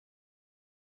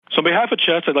So on behalf of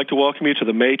CHEST, I'd like to welcome you to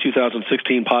the May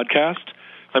 2016 podcast.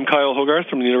 I'm Kyle Hogarth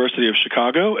from the University of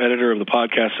Chicago, editor of the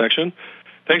podcast section.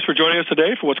 Thanks for joining us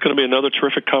today for what's going to be another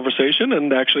terrific conversation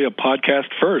and actually a podcast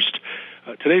first.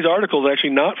 Today's article is actually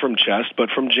not from CHEST, but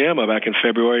from JAMA back in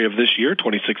February of this year,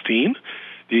 2016.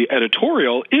 The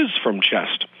editorial is from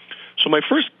CHEST. So my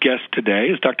first guest today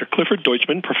is Dr. Clifford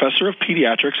Deutschmann, Professor of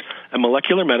Pediatrics and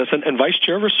Molecular Medicine and Vice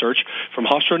Chair of Research from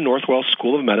Hofstra Northwell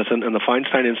School of Medicine and the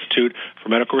Feinstein Institute for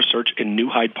Medical Research in New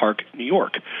Hyde Park, New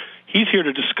York. He's here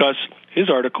to discuss his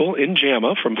article in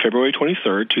JAMA from February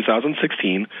 23rd,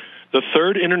 2016, the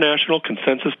third international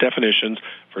consensus definitions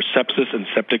for sepsis and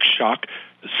septic shock,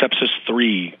 the Sepsis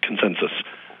 3 consensus.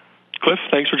 Cliff,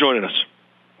 thanks for joining us.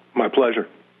 My pleasure.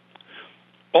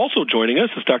 Also joining us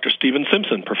is Dr. Stephen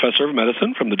Simpson, Professor of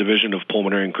Medicine from the Division of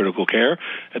Pulmonary and Critical Care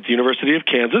at the University of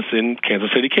Kansas in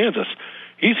Kansas City, Kansas.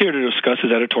 He's here to discuss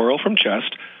his editorial from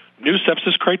CHEST, New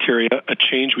Sepsis Criteria, a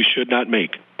Change We Should Not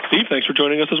Make. Steve, thanks for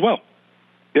joining us as well.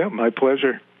 Yeah, my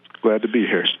pleasure. Glad to be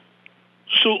here.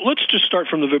 So let's just start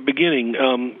from the beginning.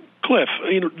 Cliff,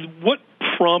 what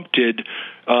prompted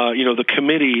the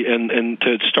committee and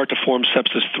to start to form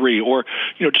Sepsis 3? Or,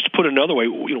 just to put it another way,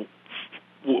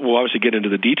 we'll obviously get into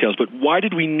the details, but why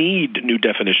did we need new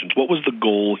definitions? What was the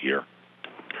goal here?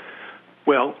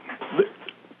 Well,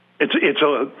 it's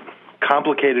a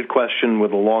complicated question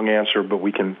with a long answer, but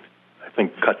we can, I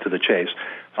think, cut to the chase.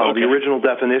 Okay. The original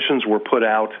definitions were put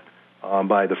out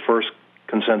by the first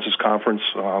consensus conference,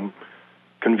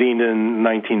 convened in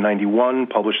 1991,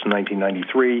 published in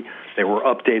 1993. They were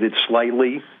updated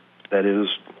slightly, that is,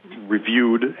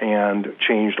 reviewed and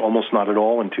changed almost not at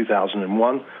all in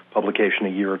 2001, publication a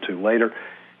year or two later.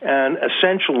 And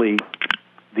essentially,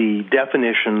 the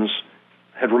definitions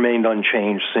had remained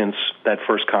unchanged since that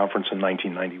first conference in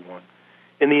 1991.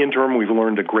 In the interim, we've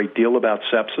learned a great deal about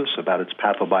sepsis, about its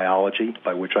pathobiology,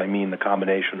 by which I mean the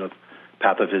combination of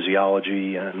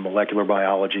pathophysiology and molecular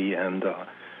biology and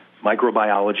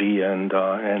microbiology and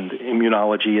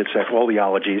immunology, etc., all the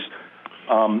ologies.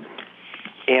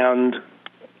 And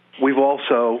we've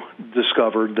also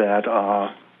discovered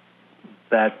that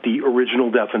the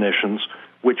original definitions,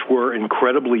 which were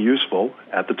incredibly useful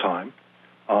at the time,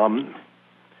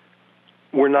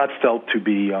 were not felt to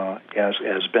be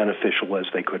as beneficial as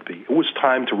they could be. It was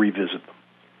time to revisit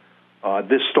them.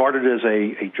 This started as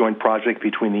a joint project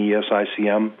between the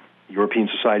ESICM, European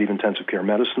Society of Intensive Care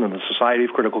Medicine, and the Society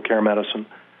of Critical Care Medicine.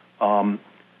 The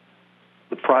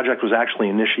project was actually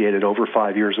initiated over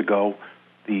 5 years ago.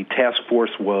 The task force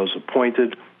was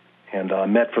appointed and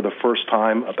met for the first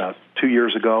time about 2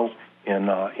 years ago in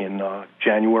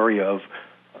January of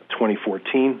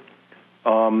 2014.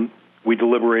 We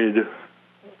deliberated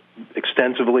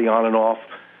extensively on and off,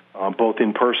 both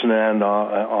in person and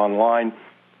online,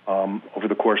 over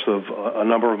the course of a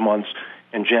number of months,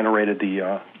 and generated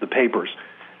the papers.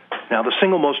 Now, the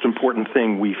single most important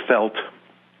thing we felt,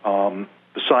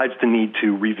 besides the need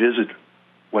to revisit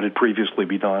what had previously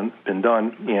been done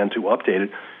and to update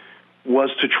it, was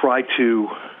to try to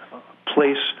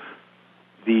place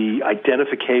the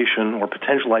identification or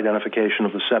potential identification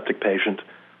of the septic patient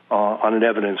on an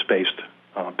evidence-based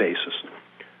basis.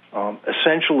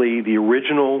 Essentially, the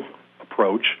original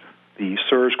approach, the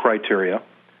SIRS criteria,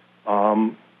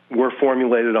 were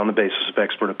formulated on the basis of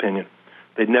expert opinion.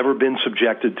 They'd never been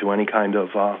subjected to any kind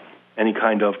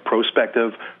of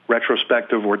prospective,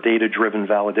 retrospective, or data-driven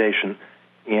validation,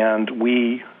 and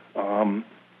we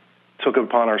took it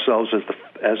upon ourselves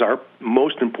as our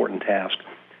most important task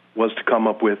was to come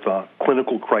up with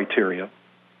clinical criteria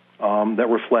that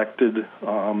reflected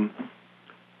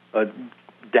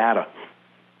data.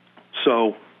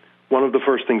 So one of the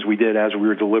first things we did as we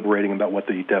were deliberating about what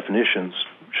the definitions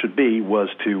should be was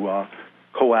to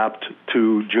co-opt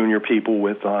two junior people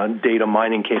with data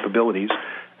mining capabilities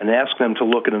and ask them to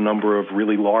look at a number of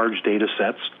really large data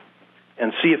sets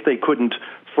and see if they couldn't,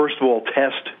 first of all,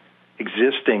 test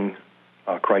existing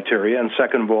criteria, and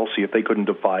second of all, see if they couldn't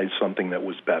devise something that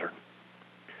was better.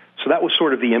 So that was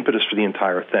sort of the impetus for the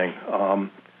entire thing.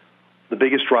 The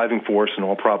biggest driving force, in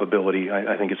all probability,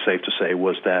 I think it's safe to say,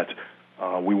 was that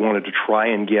we wanted to try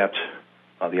and get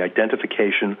the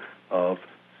identification of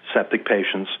septic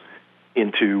patients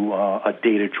into a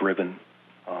data-driven,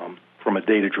 from a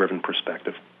data-driven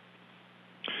perspective.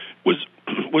 Was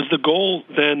the goal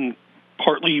then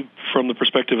partly from the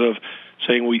perspective of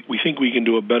saying we think we can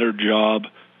do a better job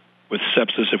with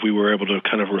sepsis if we were able to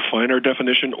kind of refine our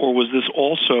definition, or was this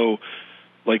also,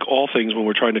 like all things when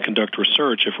we're trying to conduct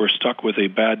research, if we're stuck with a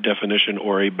bad definition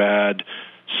or a bad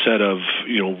set of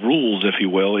rules, if you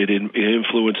will, it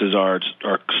influences our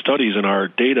studies and our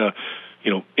data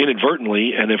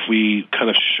inadvertently, and if we kind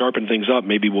of sharpen things up,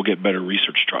 maybe we'll get better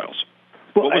research trials.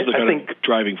 Well, what was the kind of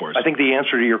driving force? I think the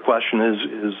answer to your question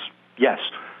is yes.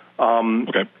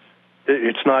 Okay.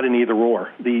 It's not an either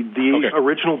or. The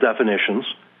original definitions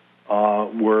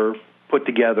were put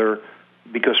together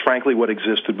because, frankly, what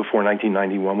existed before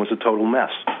 1991 was a total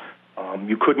mess.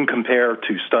 You couldn't compare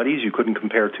two studies. You couldn't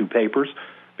compare two papers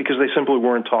because they simply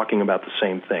weren't talking about the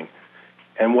same thing.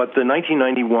 And what the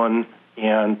 1991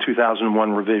 and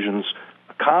 2001 revisions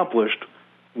accomplished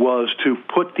was to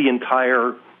put the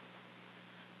entire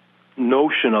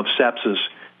notion of sepsis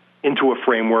into a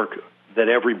framework that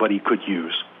everybody could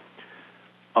use.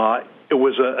 It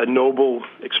was a noble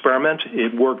experiment.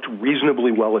 It worked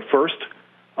reasonably well at first.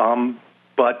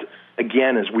 But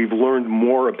again, as we've learned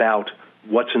more about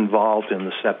what's involved in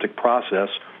the septic process,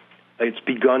 it's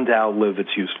begun to outlive its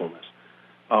usefulness.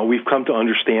 We've come to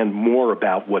understand more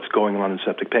about what's going on in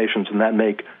septic patients, and that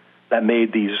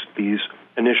made these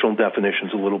initial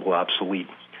definitions a little bit obsolete.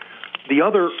 The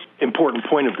other important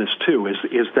point of this, too,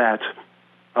 is that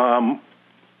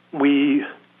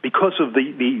because of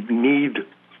the need,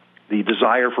 the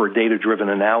desire for a data-driven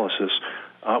analysis,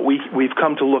 we've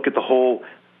come to look at the whole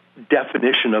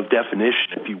definition of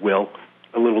definition, if you will,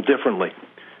 a little differently.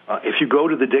 If you go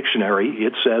to the dictionary,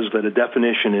 it says that a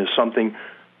definition is something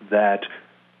that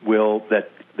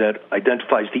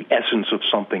identifies the essence of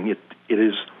something. It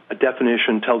is a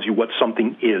definition tells you what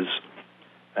something is.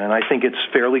 And I think it's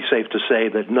fairly safe to say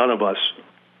that none of us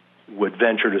would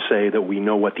venture to say that we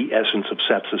know what the essence of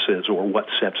sepsis is or what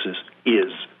sepsis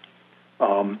is.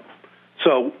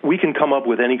 So we can come up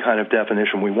with any kind of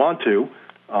definition we want to.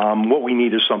 What we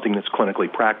need is something that's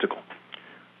clinically practical.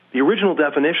 The original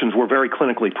definitions were very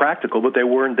clinically practical, but they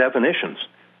weren't definitions.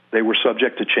 They were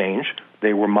subject to change.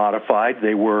 They were modified.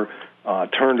 They were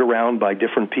turned around by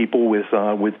different people with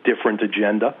different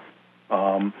agenda.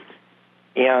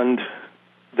 And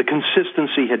the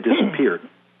consistency had disappeared.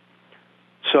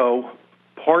 So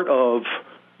part of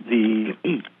the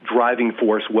driving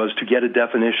force was to get a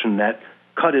definition that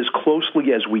cut as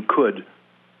closely as we could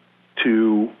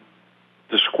to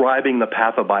describing the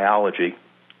pathobiology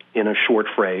in a short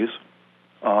phrase,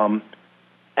 and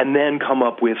then come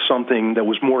up with something that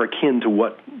was more akin to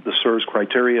what the SIRS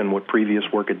criteria and what previous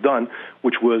work had done,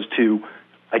 which was to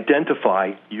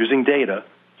identify, using data,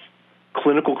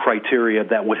 clinical criteria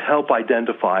that would help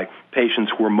identify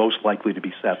patients who are most likely to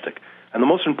be septic. And the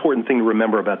most important thing to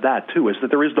remember about that, too, is that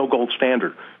there is no gold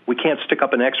standard. We can't stick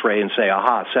up an X-ray and say,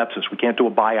 aha, sepsis. We can't do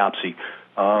a biopsy.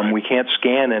 We can't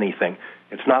scan anything.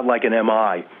 It's not like an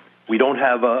MI. We don't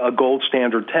have a gold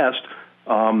standard test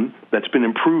that's been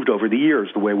improved over the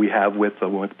years, the way we have with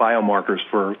biomarkers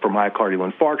for myocardial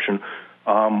infarction.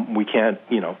 We can't,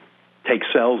 take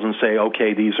cells and say,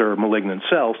 okay, these are malignant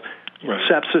cells. Right.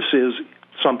 Sepsis is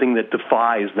something that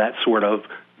defies that sort of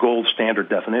gold standard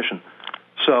definition.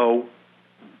 So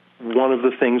one of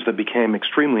the things that became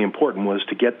extremely important was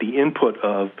to get the input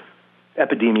of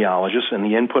epidemiologists and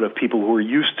the input of people who are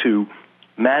used to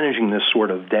managing this sort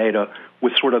of data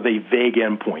with sort of a vague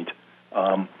endpoint,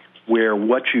 where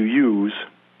what you use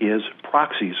is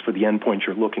proxies for the endpoint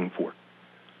you're looking for.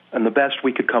 And the best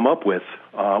we could come up with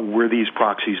were these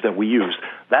proxies that we used.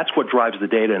 That's what drives the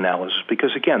data analysis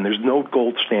because, again, there's no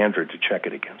gold standard to check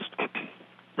it against.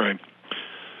 Right.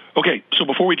 Okay, so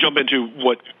before we jump into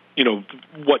what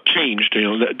changed,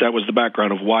 that was the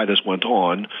background of why this went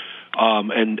on.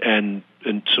 And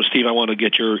so, Steve, I want to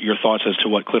get your thoughts as to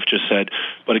what Cliff just said.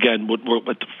 But again,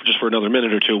 just for another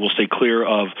minute or two, we'll stay clear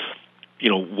of,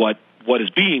 what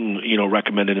is being,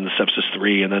 recommended in the Sepsis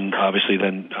 3, and then obviously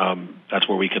that's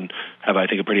where we can have, I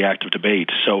think, a pretty active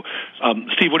debate. So,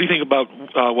 Steve, what do you think about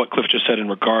what Cliff just said in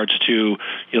regards to,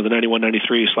 the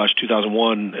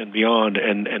 9193/2001 and beyond,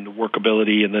 and the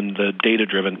workability, and then the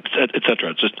data-driven, et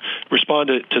cetera? Just respond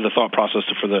to the thought process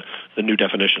for the new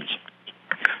definitions.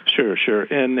 Sure.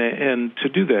 And to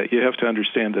do that, you have to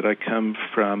understand that I come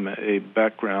from a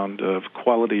background of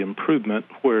quality improvement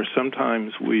where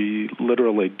sometimes we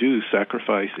literally do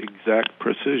sacrifice exact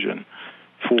precision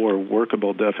for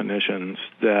workable definitions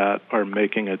that are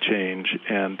making a change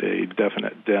and a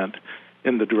definite dent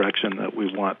in the direction that we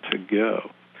want to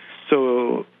go.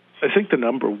 So I think the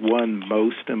number one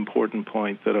most important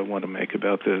point that I want to make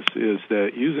about this is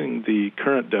that using the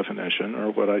current definition,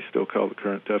 or what I still call the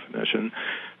current definition,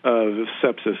 of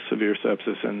sepsis, severe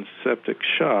sepsis, and septic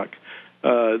shock,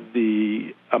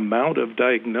 the amount of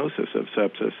diagnosis of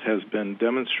sepsis has been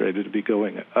demonstrated to be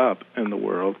going up in the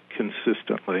world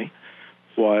consistently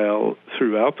while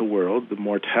throughout the world, the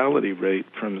mortality rate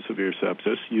from severe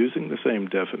sepsis, using the same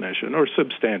definition, or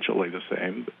substantially the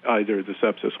same, either the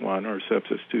sepsis 1 or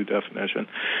sepsis 2 definition,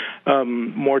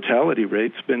 mortality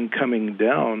rate's been coming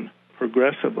down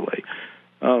progressively.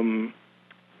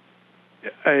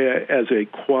 As a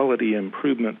quality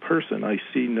improvement person, I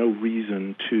see no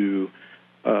reason to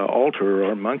alter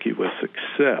or monkey with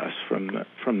success from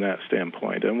that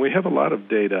standpoint. And we have a lot of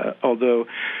data, although,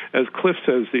 as Cliff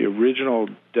says, the original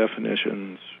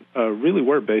definitions really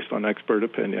were based on expert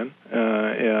opinion,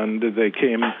 and they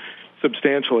came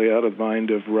substantially out of the mind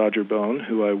of Roger Bone,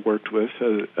 who I worked with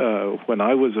when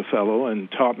I was a fellow and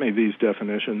taught me these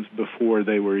definitions before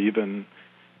they were even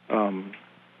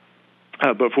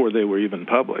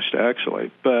published,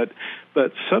 actually. But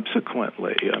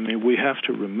subsequently, I mean, we have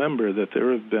to remember that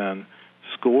there have been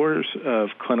scores of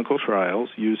clinical trials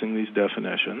using these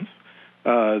definitions.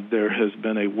 There has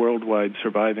been a worldwide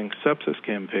surviving sepsis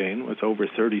campaign with over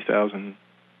 30,000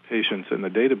 patients in the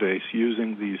database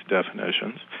using these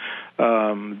definitions.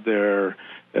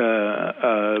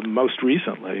 Most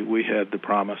recently, we had the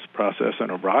PROMISE, PROCESS,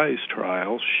 and ARISE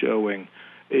trials showing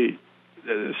a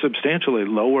substantially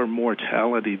lower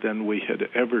mortality than we had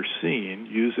ever seen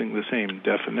using the same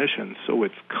definition. So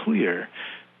it's clear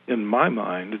in my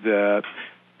mind that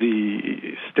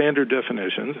the standard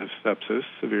definitions of sepsis,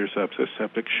 severe sepsis,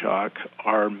 septic shock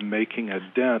are making a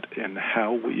dent in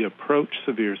how we approach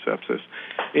severe sepsis,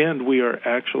 and we are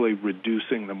actually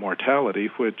reducing the mortality,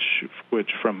 which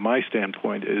from my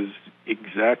standpoint is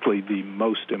exactly the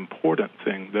most important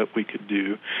thing that we could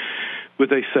do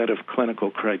with a set of clinical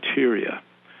criteria.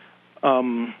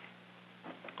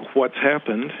 What's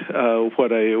happened,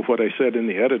 what I said in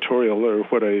the editorial, or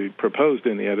what I proposed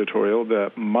in the editorial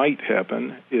that might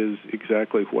happen, is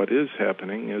exactly what is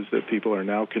happening, is that people are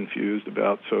now confused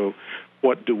about, so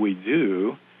what do we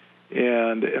do?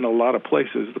 And in a lot of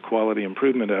places, the quality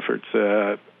improvement efforts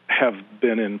that have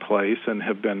been in place and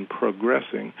have been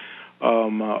progressing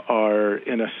are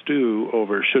in a stew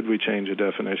over should we change a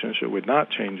definition, should we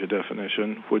not change a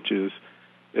definition, which is,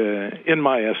 in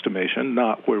my estimation,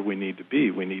 not where we need to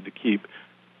be. We need to keep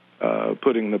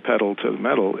putting the pedal to the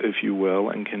metal, if you will,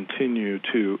 and continue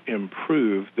to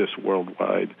improve this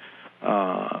worldwide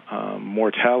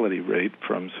mortality rate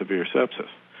from severe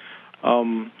sepsis.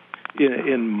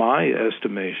 In my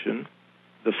estimation,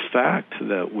 the fact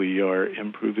that we are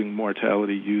improving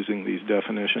mortality using these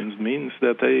definitions means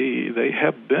that they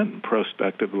have been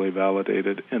prospectively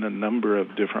validated in a number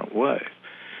of different ways.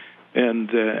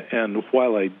 And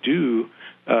while I do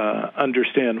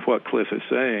understand what Cliff is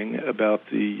saying about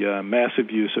the massive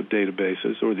use of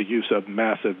databases, or the use of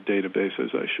massive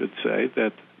databases, I should say,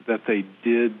 that they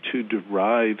did to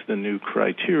derive the new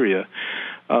criteria,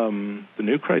 the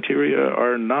new criteria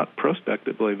are not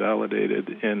prospectively validated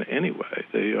in any way.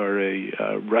 They are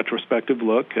a retrospective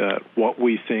look at what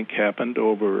we think happened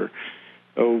over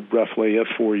roughly a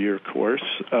 4-year course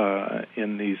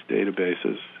in these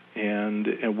databases.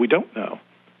 And we don't know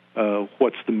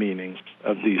what's the meaning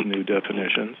of these new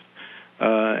definitions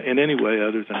in any way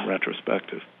other than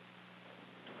retrospective.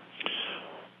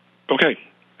 Okay.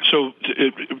 So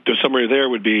the summary there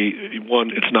would be,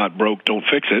 one, it's not broke, don't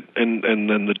fix it. And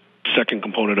then the second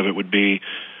component of it would be,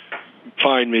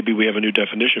 fine, maybe we have a new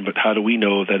definition, but how do we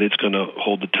know that it's going to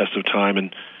hold the test of time?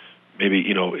 And maybe,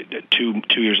 2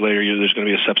 years later, there's going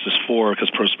to be a sepsis 4 because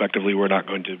prospectively we're not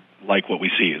going to like what we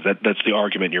see. That's the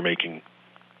argument you're making.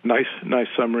 Nice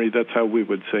summary. That's how we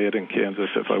would say it in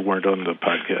Kansas if I weren't on the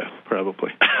podcast,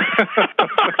 probably.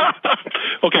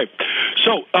 Okay.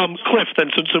 So, Cliff,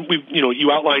 then, since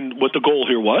you outlined what the goal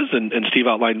here was, and Steve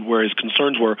outlined where his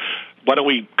concerns were, why don't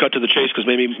we cut to the chase? Because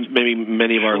maybe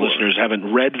many of our listeners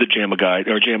haven't read the JAMA guide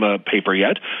or JAMA paper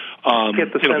yet.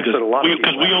 Get the sense that a lot of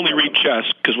because we only read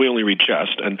chest. Because we only read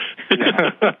chest, and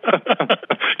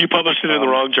you published it in the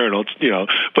wrong journal.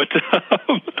 But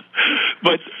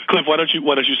Cliff, why don't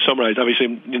you summarize? Obviously,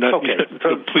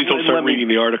 please don't start reading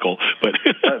the article. But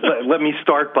let me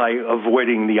start by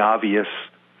avoiding the obvious,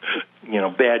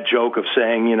 bad joke of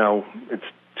saying, it's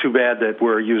too bad that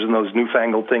we're using those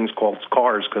newfangled things called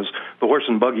cars, because the horse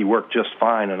and buggy work just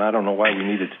fine, and I don't know why we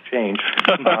needed to change.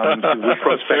 Let's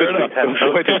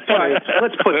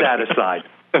put that aside.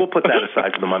 We'll put that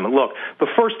aside for the moment. Look, the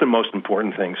first and most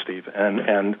important thing, Steve,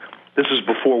 and this is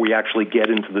before we actually get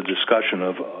into the discussion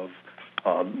of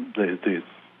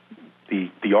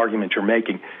the argument you're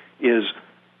making, is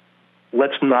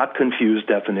let's not confuse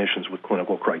definitions with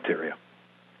clinical criteria.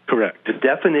 Correct. The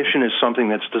definition is something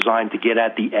that's designed to get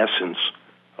at the essence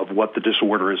of what the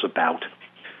disorder is about.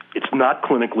 It's not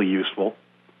clinically useful.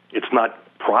 It's not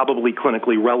probably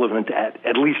clinically relevant,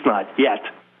 at least not yet,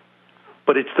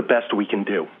 but it's the best we can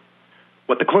do.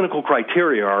 What the clinical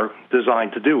criteria are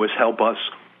designed to do is help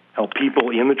people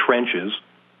in the trenches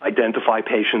identify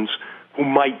patients who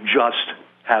might just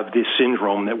have this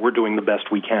syndrome that we're doing the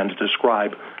best we can to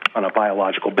describe on a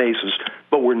biological basis,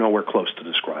 but we're nowhere close to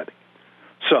describing.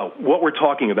 So what we're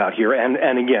talking about here,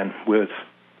 and again, with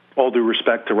all due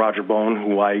respect to Roger Bone,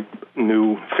 who I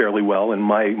knew fairly well, and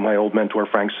my old mentor,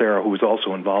 Frank Serra, who was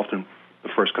also involved in the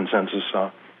first consensus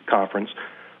conference,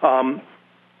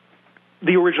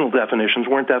 the original definitions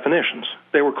weren't definitions.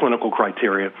 They were clinical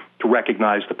criteria to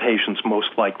recognize the patients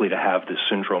most likely to have this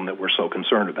syndrome that we're so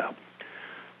concerned about.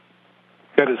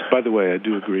 That is, by the way, I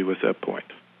do agree with that point.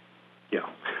 Yeah.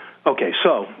 Okay,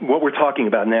 so what we're talking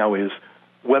about now is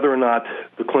whether or not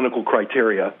the clinical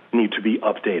criteria need to be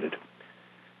updated.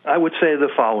 I would say the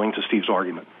following to Steve's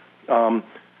argument.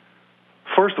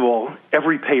 First of all,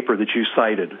 every paper that you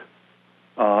cited,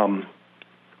 one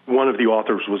of the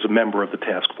authors was a member of the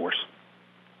task force.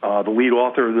 The lead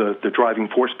author, the driving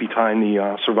force behind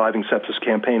the Surviving Sepsis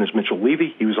campaign is Mitchell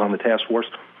Levy. He was on the task force.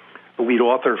 The lead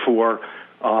author for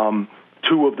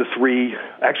two of the three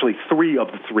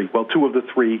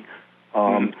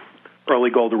early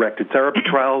goal-directed therapy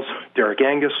trials, Derek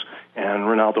Angus and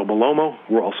Ronaldo Bellomo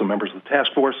were also members of the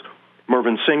task force.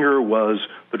 Mervyn Singer was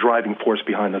the driving force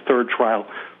behind the third trial.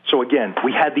 So again,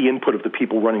 we had the input of the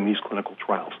people running these clinical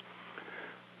trials.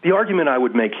 The argument I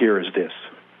would make here is this.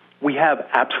 We have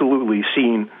absolutely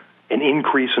seen an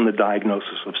increase in the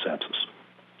diagnosis of sepsis,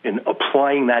 in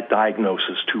applying that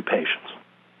diagnosis to patients.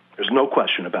 There's no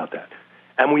question about that.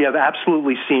 And we have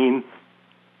absolutely seen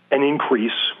an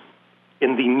increase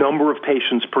in the number of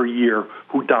patients per year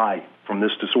who die from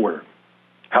this disorder.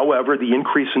 However, the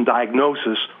increase in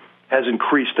diagnosis has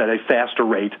increased at a faster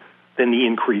rate than the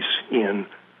increase in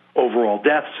overall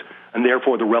deaths, and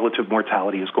therefore the relative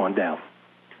mortality has gone down.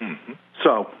 Mm-hmm.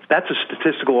 So that's a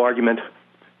statistical argument.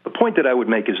 The point that I would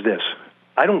make is this.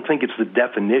 I don't think it's the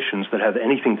definitions that have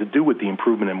anything to do with the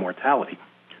improvement in mortality.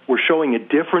 We're showing a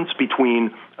difference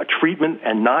between a treatment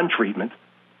and non-treatment.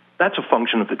 That's a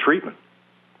function of the treatment.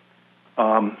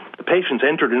 The patients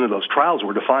entered into those trials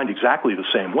were defined exactly the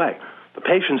same way. The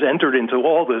patients entered into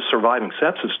all the surviving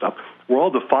sepsis stuff were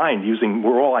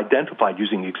all identified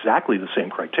using exactly the same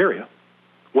criteria.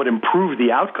 What improved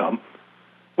the outcome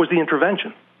was the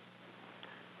intervention.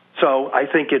 So I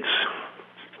think it's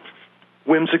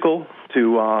whimsical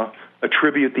to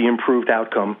attribute the improved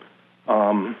outcome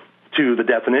to the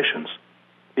definitions.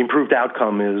 The improved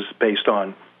outcome is based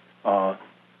on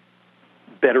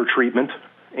better treatment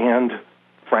and,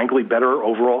 frankly, better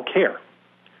overall care.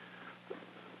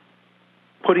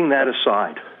 Putting that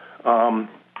aside,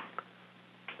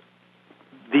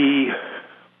 the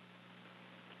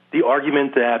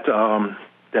argument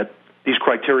that these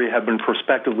criteria have been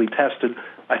prospectively tested,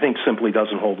 I think, simply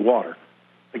doesn't hold water.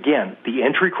 Again, the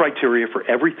entry criteria for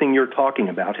everything you're talking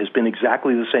about has been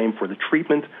exactly the same for the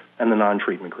treatment and the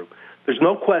non-treatment group. There's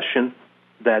no question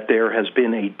that there has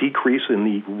been a decrease in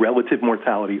the relative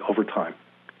mortality over time.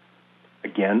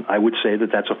 Again, I would say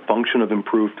that that's a function of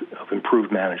improved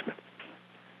management.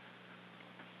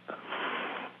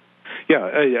 Yeah,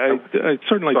 I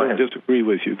certainly don't disagree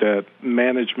with you that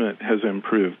management has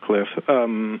improved, Cliff.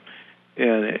 But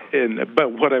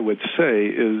what I would say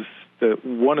is that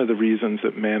one of the reasons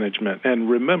that management, and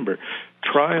remember,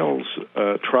 trials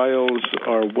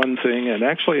are one thing, and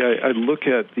actually I look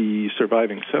at the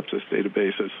Surviving Sepsis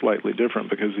database as slightly different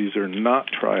because these are not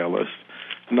trialists,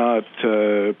 not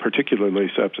particularly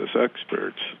sepsis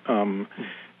experts.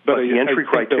 But the entry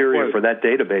criteria for that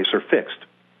database are fixed.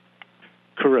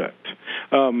 Correct.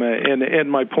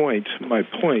 And my point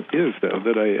is, though,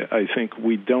 that I think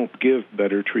we don't give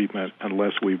better treatment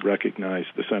unless we recognize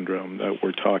the syndrome that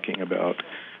we're talking about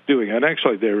doing. And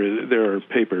actually, there are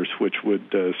papers which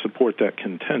would support that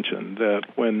contention that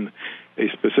when a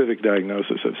specific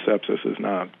diagnosis of sepsis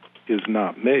is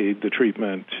not made, the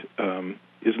treatment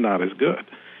is not as good.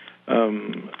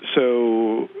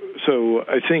 So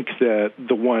I think that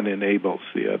the one enables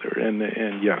the other,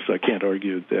 and yes, I can't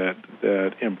argue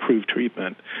that improved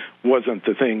treatment wasn't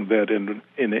the thing that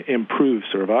improved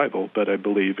survival, but I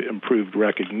believe improved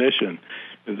recognition,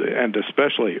 and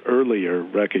especially earlier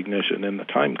recognition in the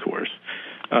time course,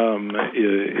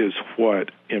 is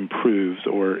what improves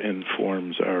or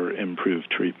informs our improved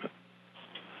treatment.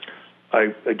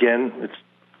 Again, it's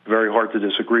very hard to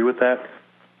disagree with that.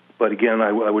 But again,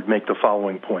 I would make the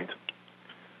following point.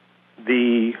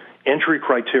 The entry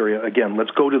criteria, again,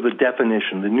 let's go to the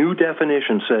definition. The new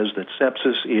definition says that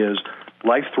sepsis is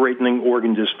life-threatening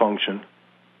organ dysfunction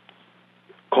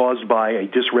caused by a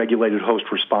dysregulated host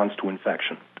response to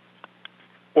infection.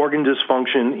 Organ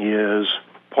dysfunction is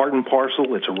part and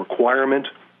parcel. It's a requirement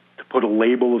to put a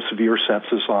label of severe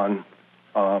sepsis on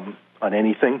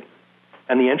anything.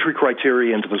 And the entry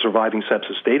criteria into the surviving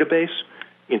sepsis database,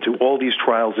 into all these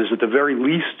trials, is at the very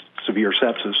least severe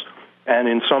sepsis. And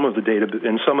in some of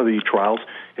the trials,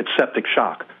 it's septic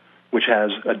shock, which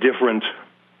has a different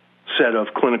set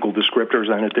of clinical descriptors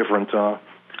and a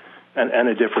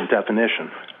different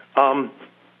definition.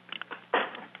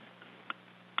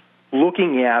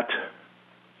 Looking at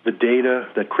the data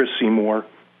that Chris Seymour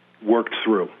worked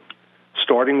through,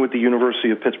 starting with the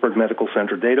University of Pittsburgh Medical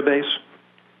Center database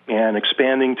and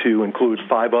expanding to include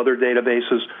 5 other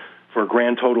databases for a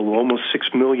grand total of almost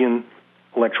 6 million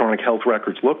electronic health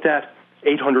records looked at,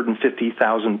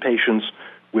 850,000 patients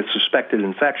with suspected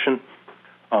infection,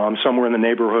 somewhere in the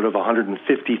neighborhood of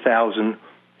 150,000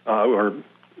 or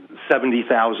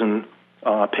 70,000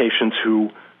 patients who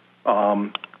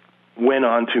went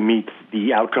on to meet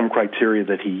the outcome criteria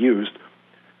that he used.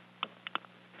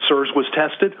 SIRS was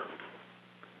tested.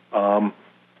 The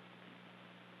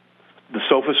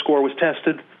SOFA score was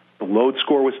tested. The load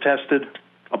score was tested.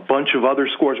 A bunch of other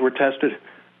scores were tested.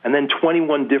 And then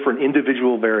 21 different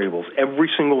individual variables, every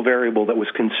single variable that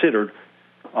was considered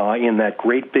in that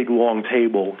great big long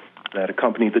table that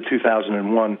accompanied the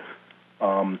 2001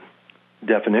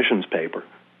 definitions paper.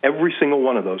 Every single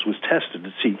one of those was tested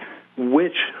to see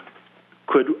which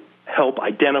could help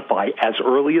identify as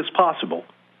early as possible,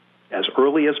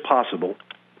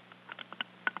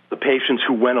 the patients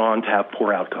who went on to have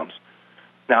poor outcomes.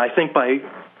 Now, I think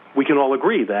we can all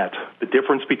agree that the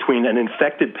difference between an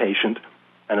infected patient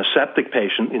and a septic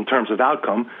patient in terms of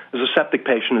outcome is a septic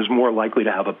patient is more likely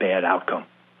to have a bad outcome.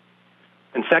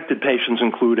 Infected patients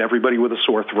include everybody with a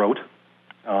sore throat,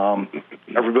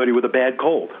 everybody with a bad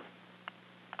cold.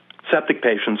 Septic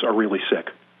patients are really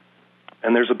sick,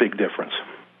 and there's a big difference.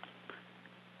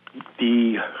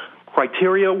 The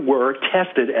criteria were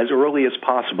tested as early as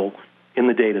possible in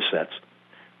the data sets.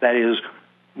 That is,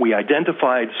 we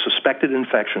identified suspected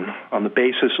infection on the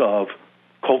basis of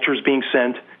cultures being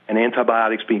sent and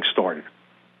antibiotics being started.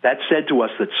 That said to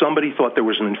us that somebody thought there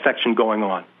was an infection going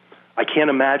on. I can't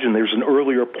imagine there's an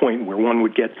earlier point where one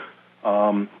would get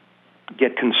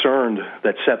concerned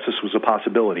that sepsis was a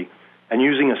possibility. And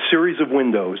using a series of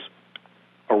windows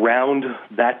around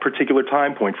that particular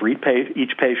time point for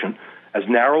each patient, as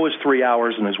narrow as 3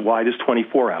 hours and as wide as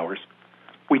 24 hours,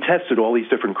 we tested all these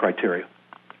different criteria.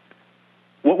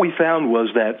 What we found was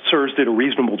that SIRS did a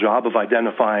reasonable job of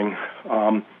identifying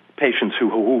patients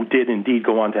who did indeed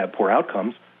go on to have poor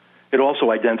outcomes. It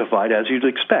also identified, as you'd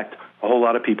expect, a whole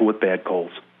lot of people with bad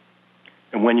colds.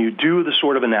 And when you do the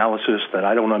sort of analysis that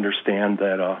I don't understand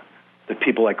that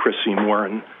people like Chris Seymour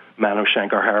and Mano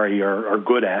Shankar-Hari are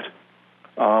good at,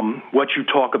 what you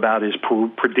talk about is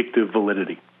predictive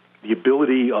validity, the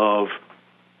ability of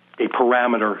a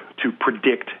parameter to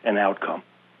predict an outcome.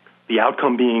 The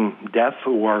outcome being death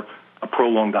or a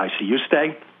prolonged ICU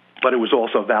stay, but it was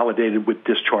also validated with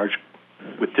discharge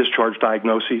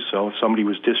diagnoses. So if somebody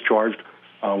was discharged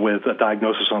with a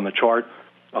diagnosis on the chart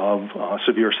of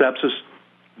severe sepsis,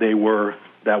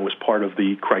 that was part of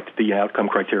the outcome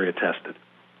criteria tested.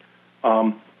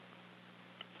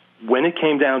 When it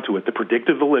came down to it, the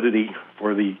predictive validity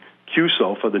for the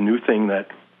QSOFA, the new thing that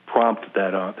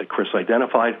Chris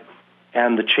identified,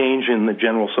 and the change in the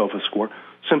general SOFA score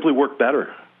simply worked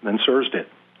better than SIRS did.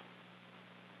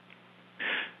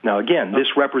 Now, again,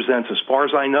 this represents, as far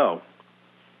as I know,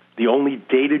 the only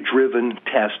data-driven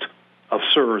test of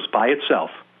SIRS by itself,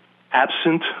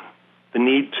 absent the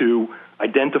need to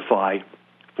identify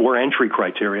for entry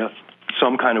criteria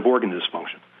some kind of organ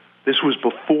dysfunction. This was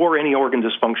before any organ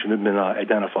dysfunction had been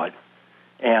identified.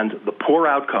 And the poor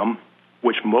outcome,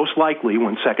 which most likely,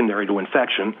 when secondary to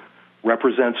infection,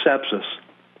 represents sepsis,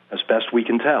 as best we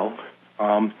can tell,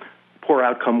 poor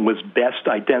outcome was best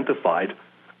identified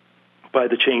by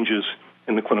the changes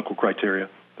in the clinical criteria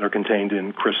that are contained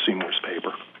in Chris Seymour's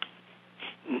paper.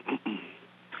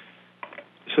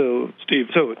 So, Steve,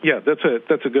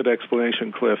 that's a good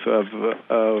explanation, Cliff,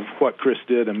 of what Chris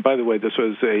did. And by the way, this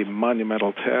was a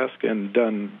monumental task and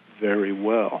done very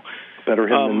well. Better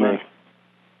him than me.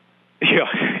 Yeah.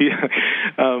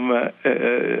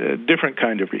 Different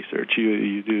kind of research.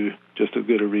 You do just as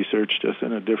good a research, just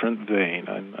in a different vein.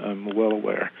 I'm well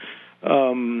aware.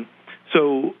 So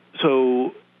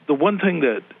the one thing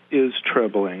that is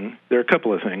troubling, there are a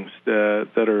couple of things that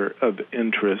are of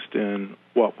interest in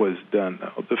what was done,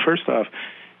 though. The first off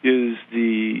is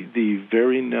the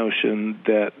very notion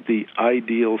that the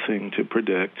ideal thing to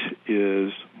predict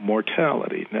is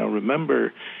mortality. Now,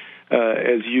 remember,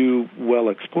 as you well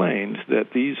explained,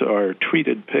 that these are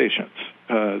treated patients.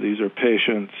 These are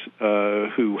patients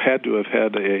who had to have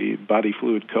had a body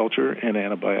fluid culture and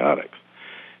antibiotics.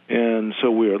 And so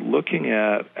we're looking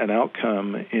at an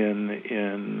outcome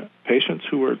in patients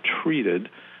who are treated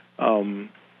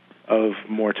of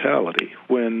mortality,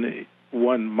 when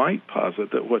one might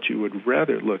posit that what you would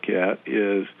rather look at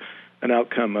is an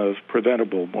outcome of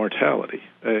preventable mortality.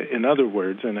 In other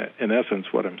words, in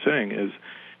essence, what I'm saying is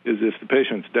if the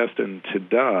patient's destined to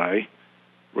die,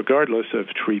 regardless of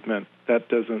treatment, that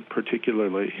doesn't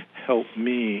particularly help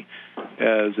me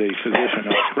as a physician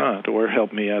up front or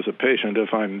help me as a patient.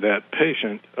 If I'm that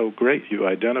patient, oh, great, you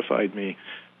identified me,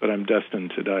 but I'm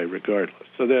destined to die regardless.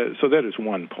 So that is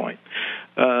one point.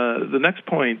 The next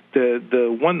point,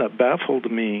 the one that baffled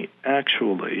me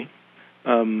actually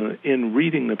in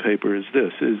reading the paper is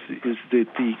this, is that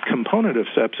the component of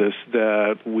sepsis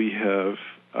that we have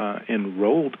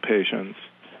enrolled patients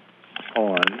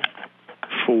on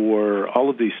for all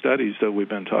of these studies that we've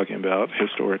been talking about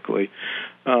historically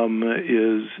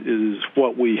is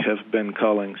what we have been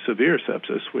calling severe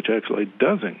sepsis, which actually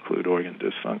does include organ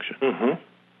dysfunction.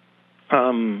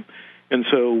 Mm-hmm. And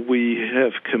so we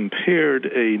have compared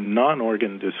a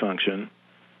non-organ dysfunction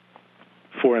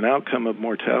for an outcome of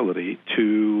mortality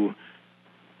to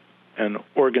an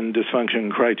organ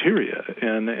dysfunction criteria.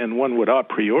 And one would a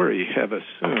priori have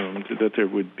assumed that there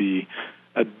would be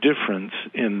a difference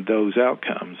in those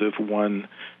outcomes if one,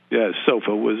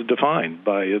 SOFA was defined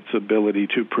by its ability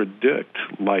to predict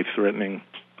life-threatening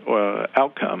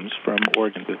outcomes from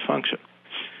organ dysfunction.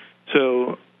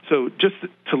 So just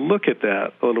to look at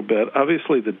that a little bit,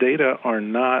 obviously the data are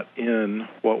not in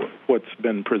what's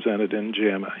been presented in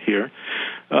JAMA here,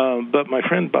 but my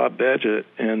friend Bob Badgett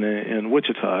in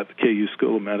Wichita, at the KU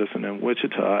School of Medicine in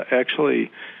Wichita,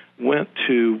 actually went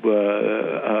to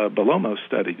Bellomo's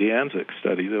study, the ANZIC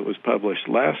study that was published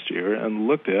last year, and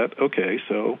looked at, okay,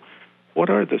 so what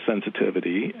are the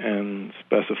sensitivity and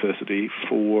specificity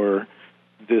for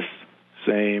this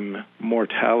same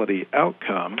mortality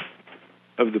outcome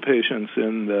of the patients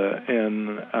in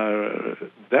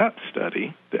that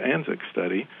study, the ANZIC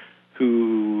study,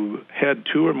 who had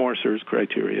 2 or more SIRS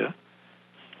criteria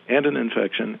and an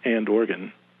infection and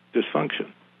organ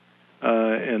dysfunction.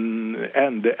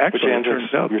 And actually, it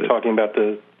turns out you're talking about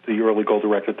the early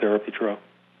goal-directed therapy trial.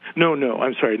 No,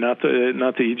 I'm sorry, not the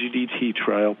EGDT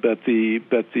trial, but the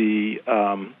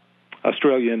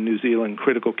Australia and New Zealand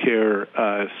Critical Care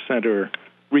Center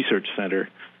Research Center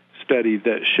study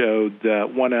that showed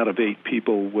that 1 out of 8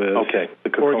 people with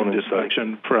organ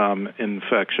dysfunction from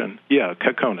infection,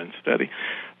 Kekkonen study,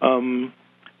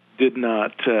 did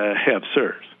not have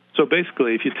SIRS. So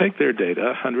basically, if you take their data,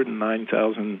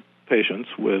 109,000 patients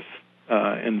with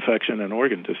infection and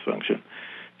organ dysfunction,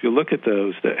 if you look at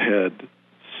those that had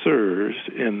SIRS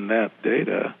in that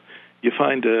data, you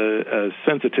find a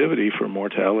sensitivity for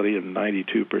mortality of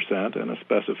 92% and a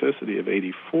specificity of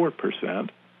 84%,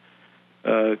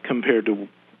 compared to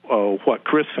what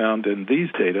Chris found in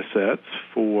these data sets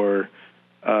for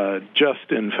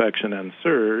just infection and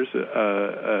SIRS,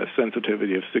 a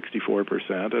sensitivity of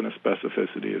 64% and a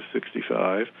specificity of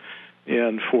 65%.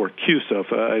 And for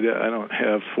QSOFA, I don't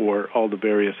have for all the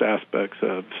various aspects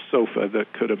of SOFA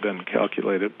that could have been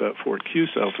calculated, but for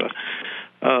QSOFA,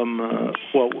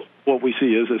 what we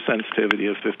see is a sensitivity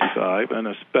of 55 and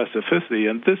a specificity,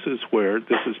 and this is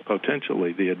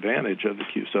potentially the advantage of the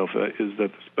QSOFA, is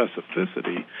that the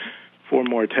specificity for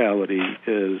mortality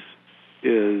is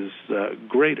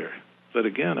greater. But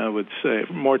again, I would say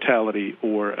mortality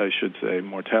or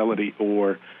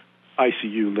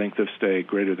ICU length of stay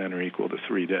greater than or equal to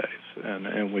 3 days,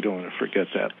 and we don't want to forget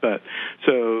that. But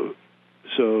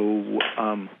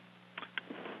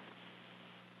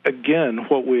again,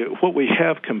 what we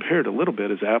have compared a little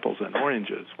bit is apples and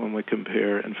oranges when we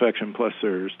compare infection plus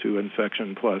SIRS to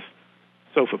infection plus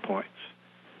SOFA points,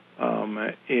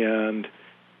 and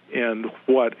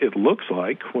what it looks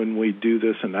like when we do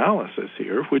this analysis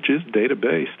here, which is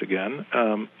data-based again,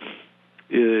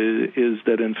 is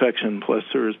that infection plus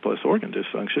SIRS plus organ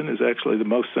dysfunction is actually the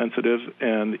most sensitive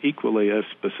and equally as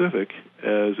specific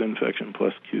as infection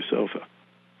plus QSOFA.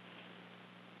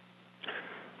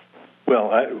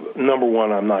 Well, number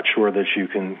one, I'm not sure that you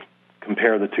can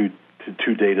compare the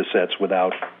two data sets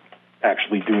without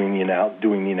actually doing the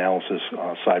analysis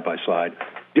side by side.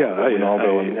 Yeah,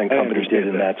 Rinaldo and company did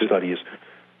in that study.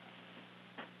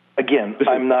 Again,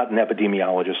 I'm not an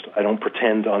epidemiologist. I don't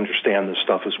pretend to understand this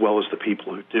stuff as well as the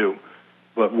people who do.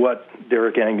 But what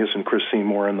Derek Angus and Chris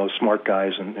Seymour and those smart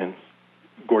guys and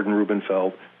Gordon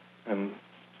Rubenfeld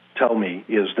tell me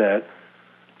is that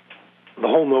the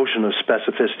whole notion of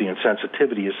specificity and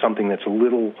sensitivity is something that's a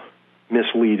little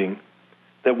misleading,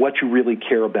 that what you really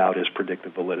care about is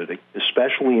predictive validity,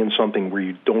 especially in something where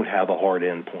you don't have a hard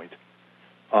endpoint.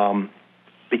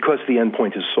 Because the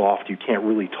endpoint is soft, you can't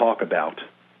really talk about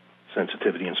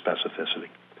sensitivity and specificity.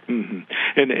 Mm-hmm.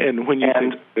 And when you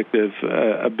think predictive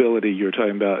ability, you're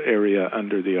talking about area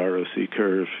under the ROC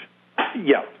curve.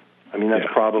 Yeah. I mean,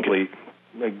 that's probably,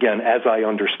 again, as I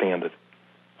understand it.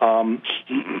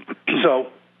 So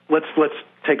let's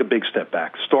take a big step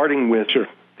back, starting with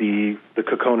the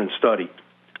Kokkonen study.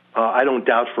 I don't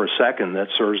doubt for a second that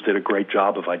SIRS did a great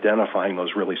job of identifying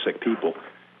those really sick people.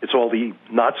 It's all the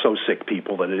not-so-sick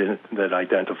people that it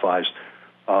identifies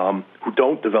who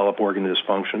don't develop organ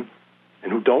dysfunction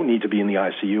and who don't need to be in the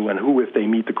ICU, and who, if they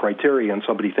meet the criteria and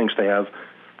somebody thinks they have,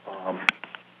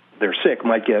 they're sick,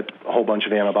 might get a whole bunch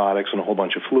of antibiotics and a whole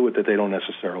bunch of fluid that they don't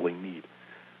necessarily need.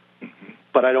 Mm-hmm.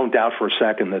 But I don't doubt for a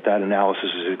second that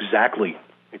analysis is exactly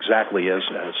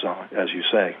as you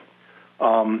say.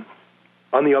 On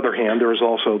the other hand, there is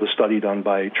also the study done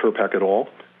by Cherpek et al.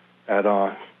 At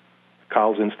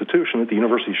Kyle's institution at the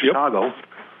University of Chicago,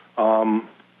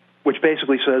 which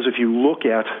basically says if you look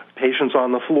at patients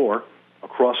on the floor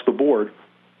across the board,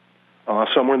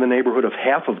 somewhere in the neighborhood of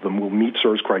half of them will meet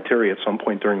SIRS criteria at some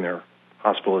point during their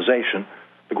hospitalization.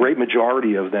 The great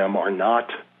majority of them are not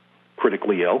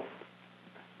critically ill.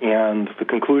 And the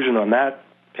conclusion on that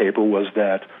paper was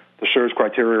that the SIRS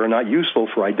criteria are not useful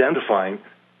for identifying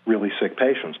really sick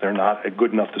patients. They're not a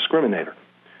good enough discriminator.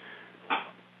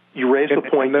 You raised the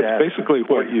point and that's basically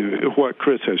what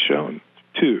Chris has shown,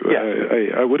 too.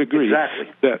 Yeah. I would agree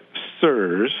that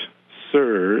SIRS,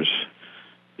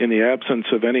 in the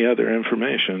absence of any other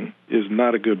information, is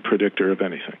not a good predictor of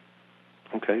anything.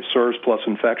 Okay, SIRS plus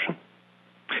infection?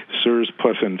 SIRS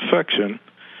plus infection,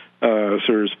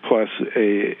 SIRS plus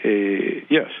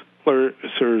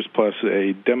SIRS plus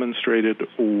a demonstrated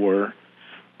or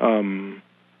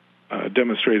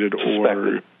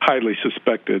highly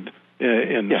suspected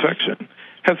infection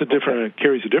has a different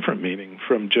carries a different meaning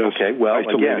from just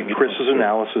isolating. Chris's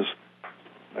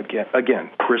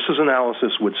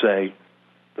analysis would say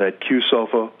that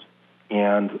Q-SOFA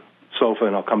and SOFA,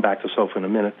 and I'll come back to SOFA in a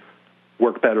minute,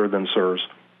 work better than SIRS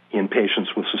in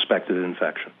patients with suspected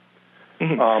infection.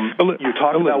 Mm-hmm. You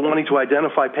talk about wanting to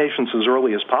identify patients as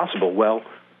early as possible. Well,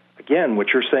 again, what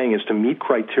you're saying is to meet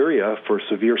criteria for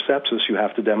severe sepsis, you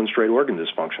have to demonstrate organ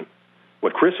dysfunction.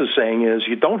 What Chris is saying is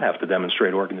you don't have to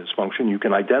demonstrate organ dysfunction. You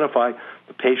can identify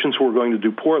the patients who are going to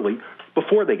do poorly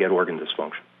before they get organ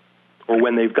dysfunction, or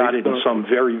when they've got it in some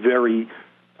very, very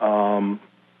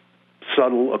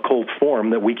subtle occult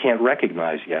form that we can't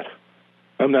recognize yet.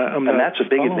 And that's a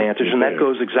big advantage, and that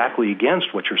goes exactly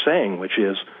against what you're saying, which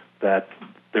is that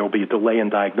there will be a delay in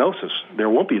diagnosis. There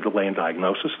won't be a delay in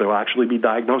diagnosis. They'll actually be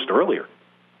diagnosed earlier.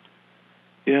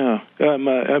 Yeah,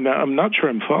 I'm not sure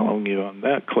I'm following you on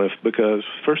that, Cliff, because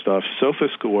first off, SOFA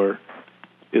score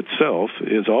itself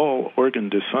is all organ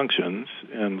dysfunctions,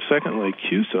 and secondly,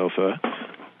 Q-SOFA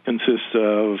consists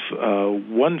of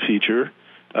one feature,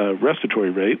 respiratory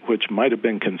rate, which might have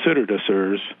been considered a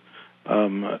SIRS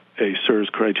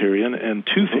criterion, and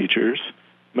two features,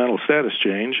 mental status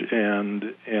change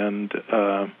and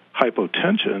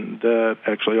hypotension, that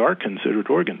actually are considered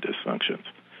organ dysfunctions.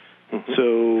 Mm-hmm.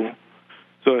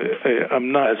 So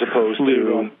I'm not, as opposed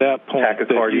to on that point,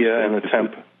 tachycardia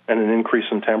and an increase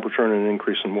in temperature and an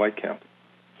increase in white count.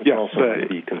 It can also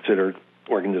be considered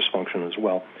organ dysfunction as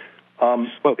well.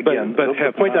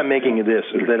 The point I'm making is this: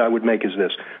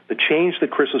 the change that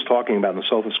Chris is talking about in the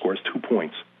SOFA score is 2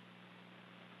 points.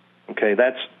 Okay,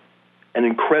 that's an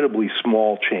incredibly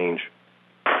small change,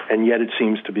 and yet it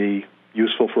seems to be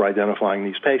useful for identifying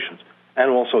these patients,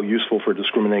 and also useful for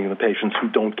discriminating the patients who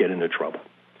don't get into trouble.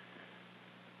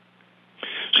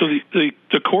 So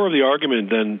the core of the argument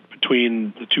then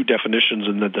between the two definitions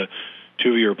and that the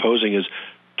two of you are opposing is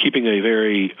keeping a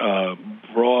very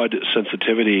broad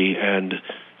sensitivity and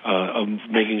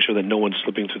making sure that no one's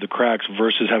slipping through the cracks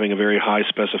versus having a very high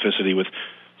specificity with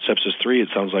sepsis 3, it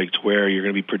sounds like, to where you're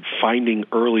going to be finding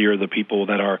earlier the people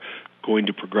that are going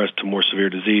to progress to more severe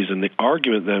disease. And the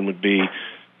argument then would be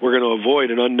we're going to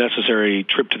avoid an unnecessary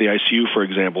trip to the ICU, for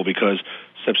example, because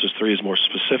sepsis 3 is more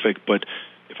specific. But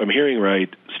if I'm hearing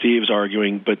right, Steve's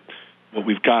arguing, but what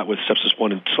we've got with sepsis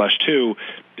 1/2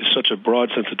 is such a broad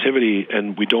sensitivity,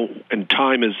 and and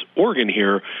time is organ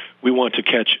here. We want to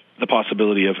catch the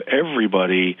possibility of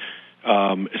everybody,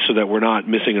 so that we're not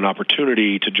missing an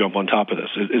opportunity to jump on top of this.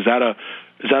 Is that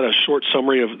a short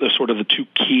summary of the sort of the two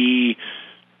key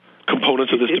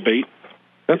components of this debate?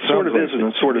 That sort of is and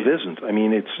it sort of isn't. I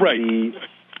mean, it's right.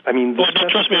 I mean, well, no,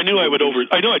 trust me, I knew I'd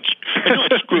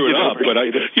screw it up, but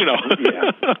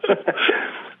Yeah.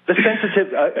 The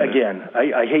sensitive, again,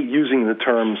 I hate using the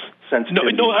terms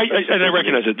sensitivity. No, I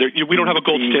recognize it. We don't have a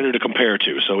gold standard to compare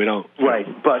to, so we don't. Right,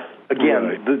 but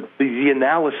again, the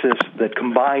analysis that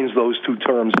combines those two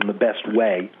terms in the best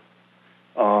way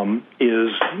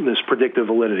is this predictive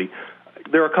validity.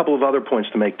 There are a couple of other points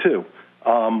to make, too.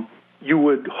 You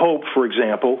would hope, for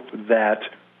example, that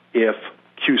if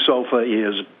Q-SOFA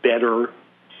is better,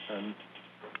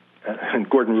 and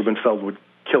Gordon Rubenfeld would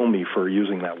kill me for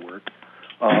using that word,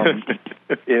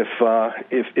 if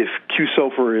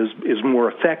Q-SOFA is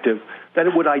more effective, that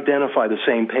it would identify the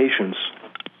same patients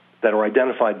that are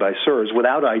identified by SIRS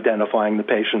without identifying the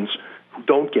patients who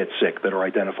don't get sick that are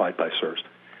identified by SIRS.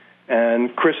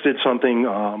 And Chris did something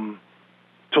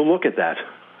to look at that,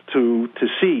 to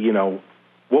see,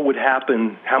 what would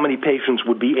happen, how many patients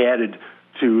would be added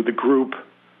to the group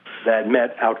that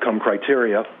met outcome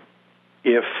criteria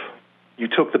if you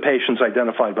took the patients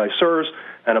identified by SIRS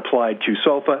and applied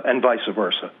Q-SOFA and vice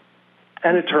versa.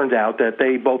 And it turned out that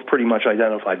they both pretty much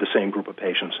identified the same group of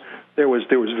patients. There was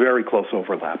very close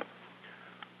overlap.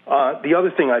 The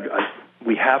other thing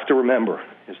we have to remember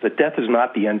is that death is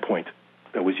not the endpoint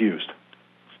that was used.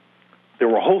 There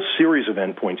were a whole series of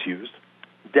endpoints used.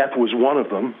 Death was one of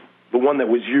them. The one that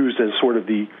was used as sort of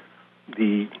to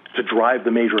drive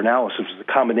the major analysis is the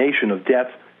combination of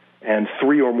death and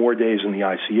 3 or more days in the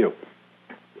ICU.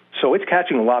 So it's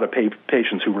catching a lot of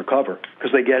patients who recover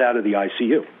because they get out of the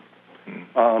ICU.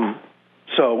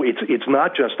 So it's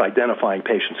not just identifying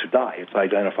patients who die. It's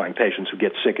identifying patients who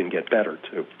get sick and get better,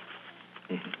 too.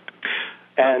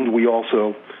 And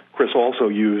Chris also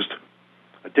used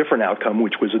a different outcome,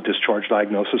 which was a discharge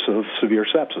diagnosis of severe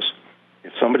sepsis.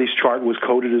 If somebody's chart was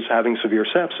coded as having severe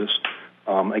sepsis,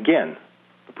 again,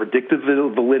 the predictive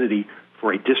validity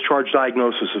for a discharge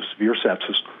diagnosis of severe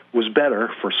sepsis was better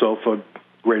for SOFA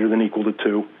greater than equal to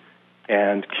 2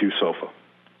 and Q-SOFA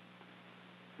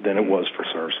than it was for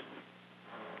SIRS.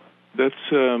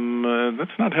 That's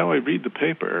not how I read the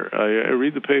paper. I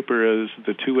read the paper as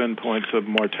the two endpoints of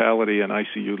mortality and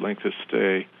ICU length of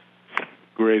stay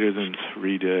greater than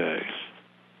 3 days.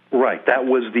 Right, that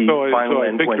was the final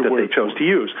endpoint that they chose to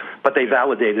use. But they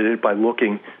validated it by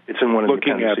looking, it's in one of the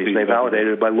appendices, they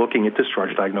validated it by looking at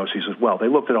discharge diagnoses as well. They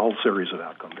looked at a whole series of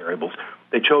outcome variables.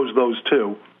 They chose those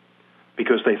two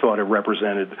because they thought it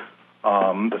represented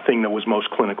the thing that was most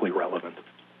clinically relevant.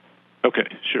 Okay,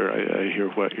 sure, I hear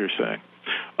what you're saying.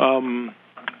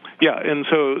 Yeah, and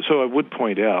so I would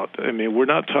point out, I mean, we're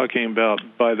not talking about,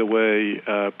 by the way,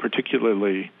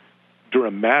 particularly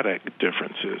dramatic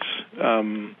differences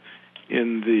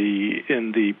in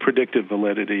the predictive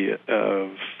validity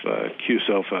of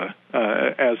Q-SOFA,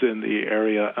 as in the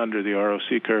area under the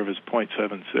ROC curve is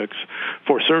 0.76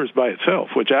 for SIRS by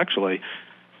itself, which actually,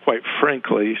 quite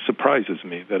frankly, surprises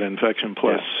me that infection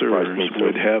plus SIRS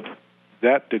would have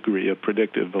that degree of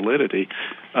predictive validity,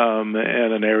 and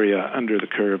an area under the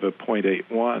curve of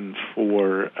 0.81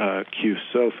 for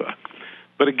Q-SOFA.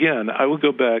 But again, I will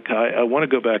go back. I want to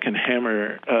go back and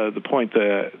hammer the point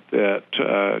that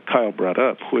Kyle brought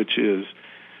up, which is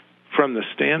from the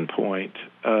standpoint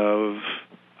of,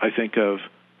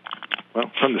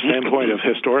 from the standpoint of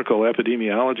historical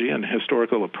epidemiology and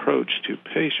historical approach to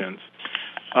patients,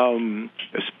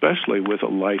 especially with a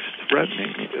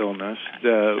life-threatening illness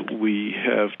that we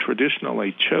have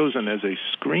traditionally chosen as a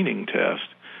screening test,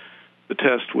 the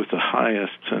test with the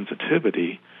highest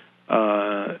sensitivity,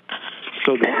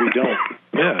 so that we don't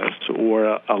miss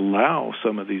or allow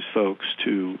some of these folks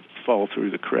to fall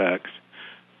through the cracks.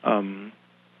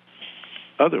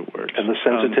 Other words. And the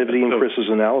sensitivity in Chris's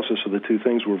analysis of the two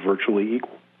things were virtually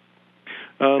equal.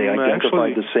 They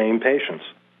identified the same patients.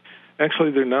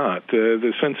 Actually, they're not.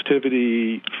 The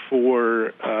sensitivity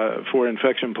for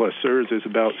infection plus SIRS is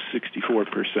about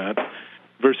 64%,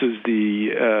 versus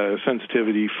the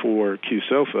sensitivity for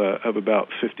Q-SOFA of about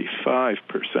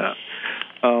 55%.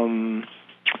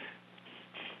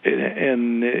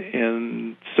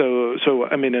 And so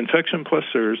I mean, infection plus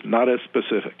SIRS, not as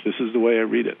specific. This is the way I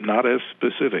read it. Not as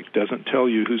specific. Doesn't tell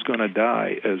you who's going to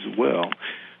die as well.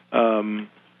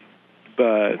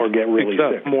 But or get really picks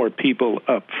sick. Up more people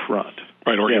up front.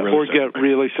 Right, or get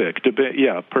really sick.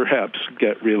 Perhaps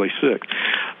get really sick.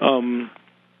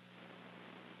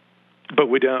 But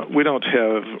we don't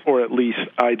have, or at least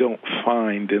I don't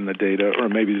find in the data, or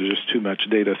maybe there's just too much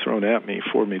data thrown at me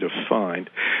for me to find.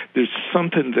 There's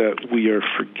something that we are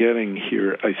forgetting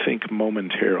here, I think,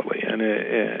 momentarily, and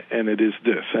it is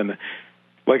this. And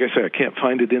like I said, I can't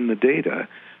find it in the data,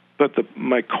 but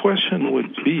my question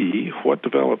would be, what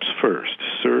develops first,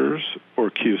 SIRS or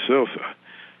Q-SOFA?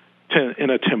 in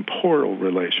a temporal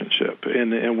relationship.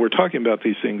 And we're talking about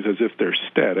these things as if they're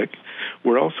static.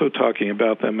 We're also talking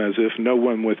about them as if no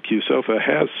one with Q-SOFA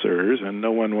has SIRS and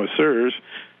no one with SIRS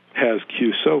has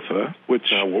Q-SOFA,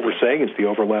 which... what we're saying is the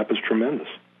overlap is tremendous.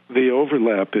 The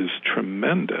overlap is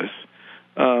tremendous,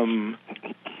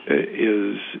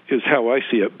 is how I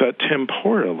see it. But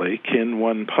temporally, can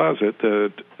one posit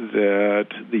that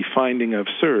the finding of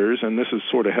SIRS, and this is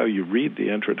sort of how you read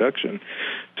the introduction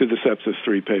to the Sepsis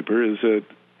 3 paper, is that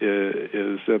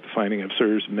the finding of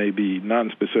SIRS may be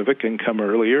nonspecific and come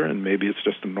earlier, and maybe it's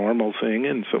just a normal thing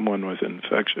in someone with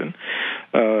infection.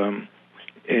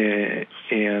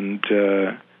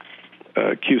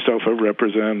 Q-SOFA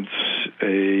represents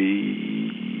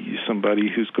somebody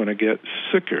who's going to get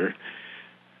sicker.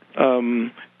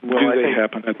 Do they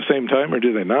happen at the same time, or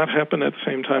do they not happen at the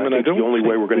same time? And I don't. The only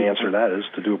way we're going to answer that is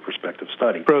to do a prospective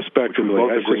study. Prospectively,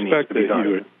 I suspect that you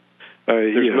would.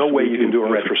 There's no way you can do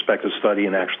a retrospective study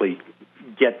and actually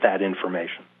get that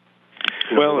information.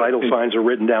 The vital signs are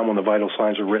written down when the vital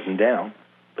signs are written down.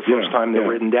 The first time they're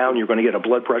written down, you're going to get a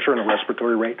blood pressure and a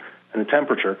respiratory rate and a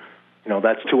temperature.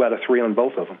 That's 2 out of 3 on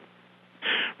both of them.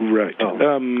 Right.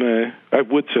 I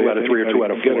would say 2 out of 3 or 2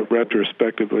 out of 4. Get it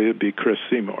retrospectively, it'd be Chris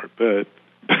Seymour, but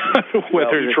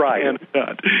whether he tried. Or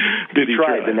not, he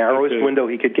tried the narrowest window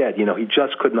he could get. He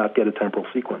just could not get a temporal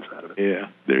sequence out of it. Yeah,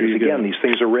 there you go. Again, these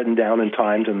things are written down and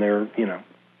timed, and they're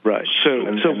right.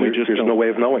 There's no way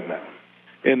of knowing that.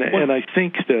 And I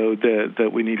think though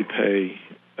that we need to pay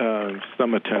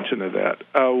some attention to that.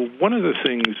 One of the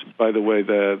things, by the way,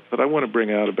 that I want to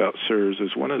bring out about SIRS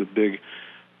is one of the big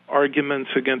arguments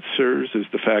against SIRS is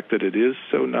the fact that it is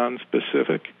so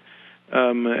nonspecific.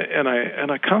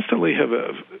 And I constantly have,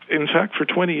 in fact, for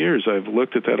 20 years, I've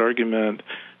looked at that argument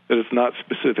that it's not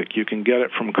specific. You can get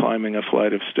it from climbing a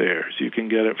flight of stairs. You can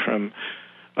get it from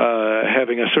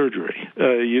having a surgery.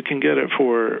 You can get it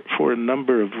for a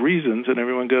number of reasons, and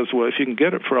everyone goes, well, if you can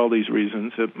get it for all these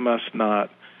reasons, it must not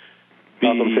be...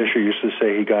 Malcolm Fisher used to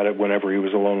say he got it whenever he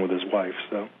was alone with his wife.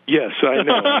 So yes, I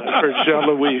know. I heard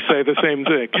Jean-Louis say the same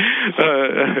thing.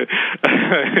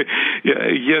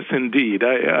 Yes, indeed.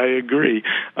 I agree.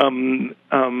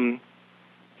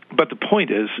 But the point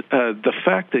is, the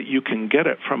fact that you can get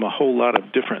it from a whole lot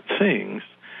of different things...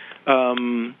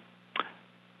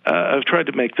 I've tried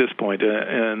to make this point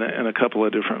in a couple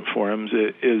of different forums,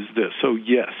 is this. So,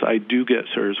 yes, I do get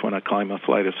SIRS when I climb a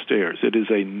flight of stairs. It is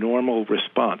a normal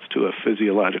response to a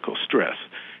physiological stress.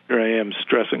 Here I am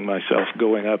stressing myself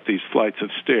going up these flights of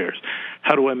stairs.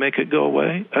 How do I make it go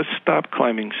away? I stop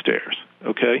climbing stairs,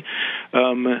 okay?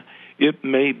 It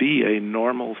may be a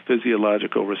normal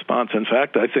physiological response. In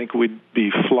fact, I think we'd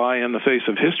be fly in the face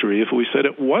of history if we said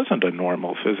it wasn't a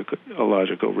normal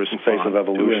physiological response face of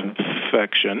evolution. To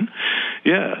infection.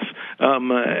 Yes.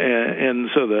 And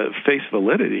so the face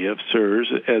validity of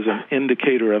SIRS as an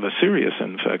indicator of a serious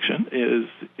infection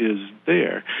is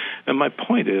there. And my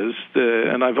point is,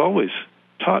 and I've always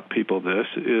taught people this,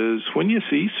 is when you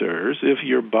see SIRS, if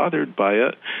you're bothered by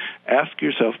it, ask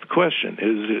yourself the question,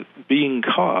 is it being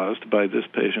caused by this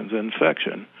patient's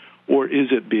infection, or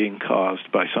is it being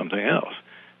caused by something else?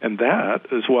 And that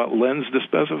is what lends the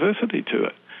specificity to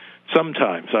it.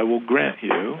 Sometimes, I will grant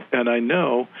you, and I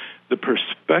know the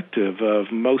perspective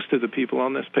of most of the people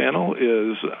on this panel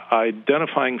is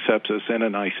identifying sepsis in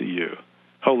an ICU.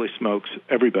 Holy smokes,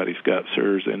 everybody's got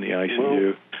SIRS in the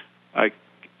ICU. Well,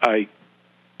 I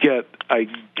get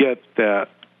that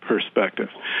perspective,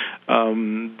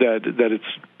 that it's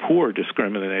poor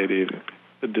discriminative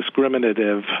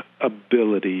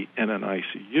ability in an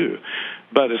ICU.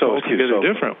 But it's altogether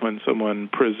different when someone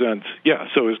presents,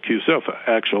 so is Q-SOFA,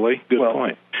 actually. Good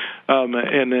point.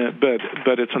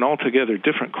 But it's an altogether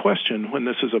different question when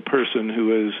this is a person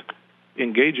who is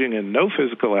engaging in no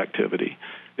physical activity,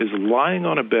 is lying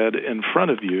on a bed in front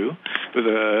of you with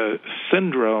a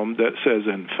syndrome that says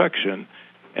infection,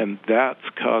 and that's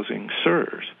causing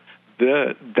SIRS.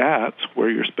 That's where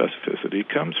your specificity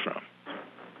comes from.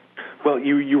 Well,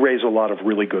 you raise a lot of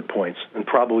really good points, and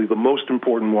probably the most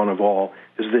important one of all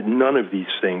is that none of these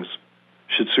things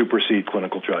should supersede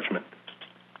clinical judgment.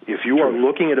 If you are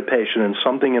looking at a patient and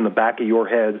something in the back of your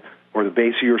head or the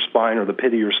base of your spine or the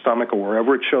pit of your stomach or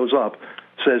wherever it shows up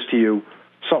says to you,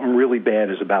 something really bad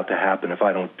is about to happen if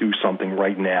I don't do something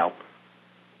right now,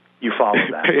 you follow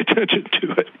that. Pay attention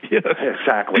to it. Yes.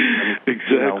 Exactly.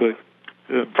 Exactly.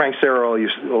 Frank Serra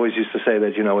always used to say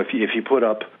that,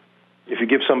 if you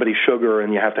give somebody sugar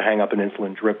and you have to hang up an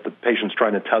insulin drip, the patient's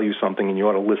trying to tell you something and you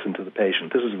ought to listen to the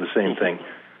patient. This is the same thing.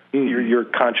 Your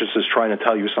conscious is trying to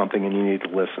tell you something and you need to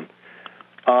listen.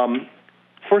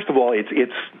 First of all,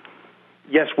 it's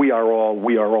yes, we are all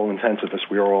intensivists.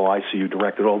 We are all ICU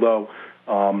directed, although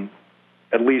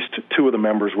at least two of the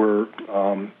members were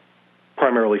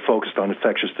primarily focused on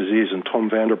infectious disease, and Tom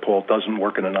Vanderpoel doesn't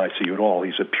work in an ICU at all.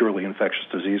 He's a purely infectious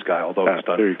disease guy, although he's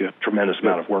done a tremendous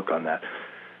amount of work on that.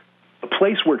 The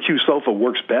place where Q-SOFA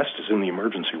works best is in the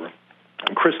emergency room.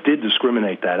 And Chris did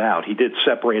discriminate that out. He did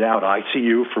separate out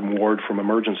ICU from ward from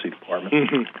emergency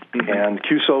department. And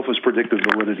Q-SOFA's predictive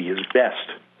validity is best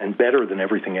and better than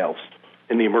everything else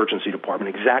in the emergency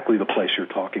department, exactly the place you're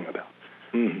talking about.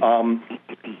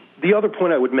 The other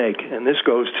point I would make, and this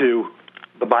goes to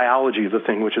the biology of the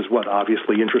thing, which is what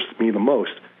obviously interests me the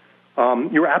most,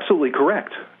 you're absolutely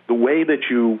correct. The way that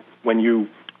when you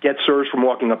get SIRS from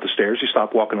walking up the stairs, you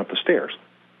stop walking up the stairs.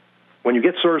 When you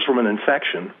get SIRS from an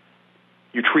infection,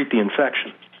 you treat the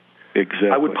infection. Exactly.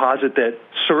 I would posit that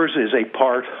SIRS is a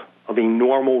part of a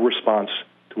normal response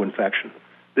to infection.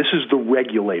 This is the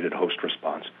regulated host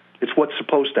response. It's what's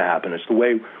supposed to happen. It's the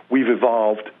way we've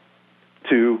evolved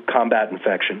to combat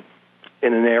infection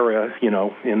in an era, in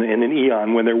an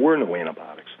eon when there were no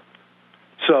antibiotics.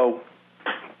 So,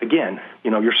 again,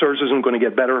 your SIRS isn't going to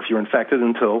get better if you're infected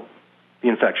until the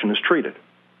infection is treated.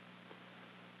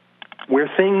 Where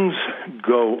things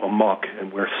go amok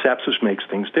and where sepsis makes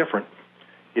things different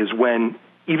is when,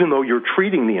 even though you're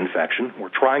treating the infection or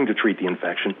trying to treat the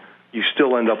infection, you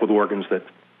still end up with organs that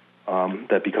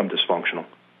become dysfunctional.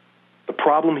 The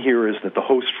problem here is that the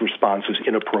host response is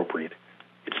inappropriate.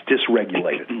 It's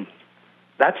dysregulated.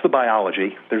 That's the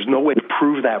biology. There's no way to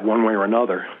prove that one way or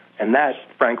another. And that,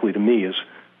 frankly, to me, is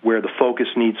where the focus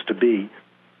needs to be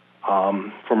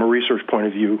from a research point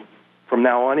of view from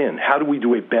now on in. How do we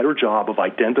do a better job of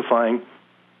identifying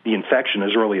the infection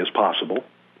as early as possible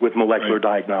with molecular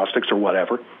diagnostics or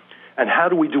whatever? And how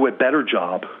do we do a better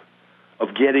job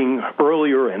of getting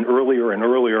earlier and earlier and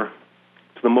earlier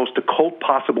to the most occult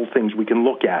possible things we can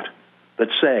look at that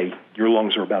say your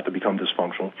lungs are about to become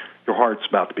dysfunctional, your heart's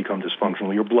about to become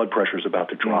dysfunctional, your blood pressure is about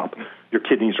to drop, your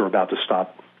kidneys are about to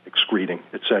stop excreting,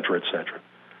 et cetera, et cetera.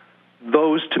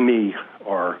 Those, to me,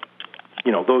 are,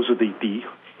 those are the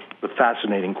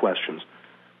fascinating questions.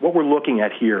 What we're looking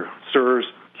at here, SIRS,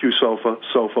 Q-SOFA,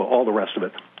 SOFA, all the rest of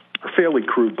it, are fairly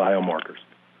crude biomarkers.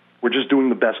 We're just doing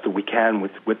the best that we can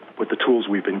with the tools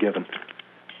we've been given.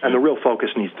 And the real focus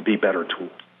needs to be better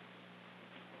tools.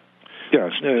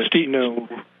 Yes, Steve, no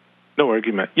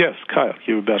argument. Yes, Kyle,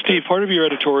 you were about Steve, part of your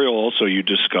editorial also you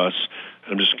discuss,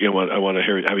 and I want to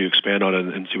have you expand on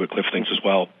it and see what Cliff thinks as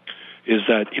well, is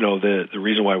that, the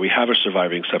reason why we have a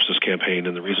surviving sepsis campaign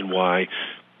and the reason why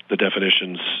the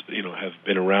definitions, have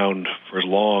been around for as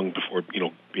long before,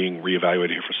 being reevaluated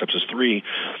here for sepsis 3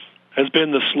 has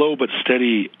been the slow but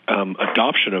steady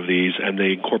adoption of these and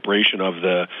the incorporation of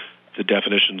the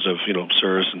definitions of,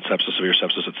 SIRS and sepsis, severe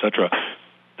sepsis, et cetera,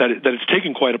 that it's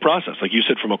taken quite a process. Like you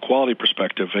said, from a quality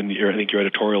perspective, and I think your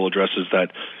editorial addresses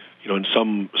that, in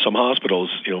some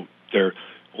hospitals, they're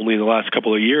only in the last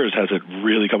couple of years has it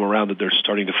really come around that they're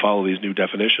starting to follow these new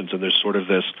definitions, and there's sort of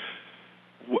this,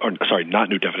 not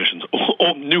new definitions,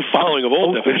 new following of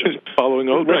old definitions. Following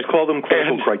old. Let's call them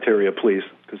clinical criteria, please.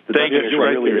 Thank you. You're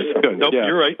right. Nope,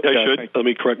 you're right. I should. Let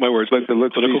me correct my words.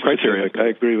 Clinical criteria. I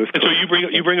agree with. And so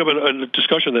you bring up a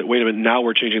discussion that, wait a minute, now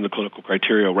we're changing the clinical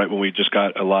criteria right when we just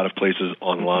got a lot of places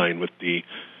online with the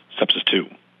sepsis 2.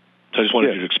 So I just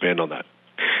wanted you to expand on that.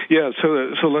 Yeah,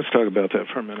 so let's talk about that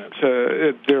for a minute.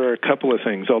 There are a couple of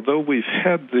things. Although we've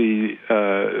had the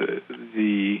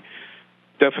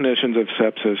definitions of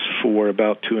sepsis for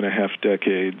about 2.5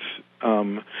 decades,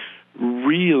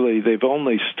 really they've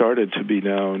only started to be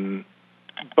known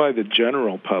by the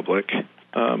general public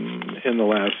in the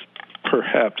last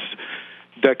perhaps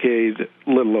decade,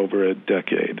 little over a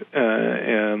decade.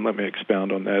 And let me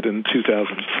expound on that. In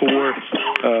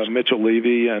 2004, Mitchell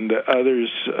Levy and others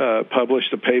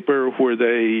published a paper where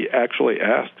they actually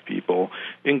asked people,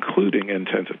 including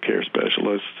intensive care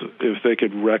specialists, if they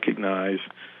could recognize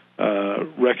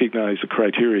the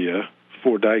criteria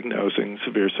for diagnosing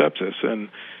severe sepsis. And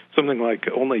something like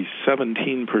only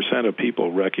 17% of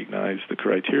people recognized the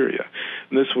criteria.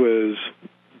 And this was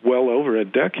well over a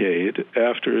decade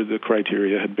after the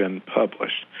criteria had been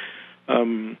published.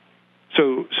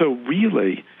 So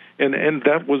really, and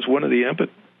that was one of the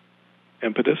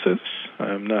impetuses.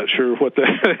 I'm not sure what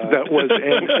that was.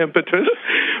 Impetus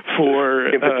for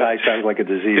impetitis sounds like a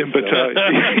disease.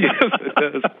 Impetitis, yes, it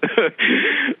does.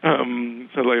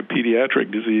 Sounds like a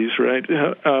pediatric disease, right?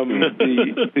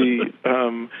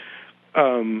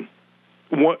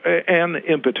 An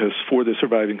impetus for the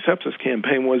Surviving Sepsis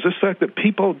campaign was this fact that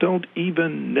people don't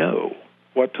even know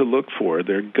what to look for.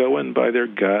 They're going by their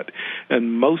gut,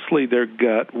 and mostly their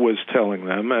gut was telling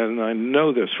them, and I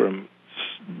know this from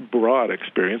broad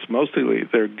experience, mostly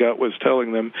their gut was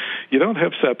telling them, you don't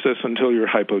have sepsis until you're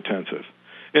hypotensive.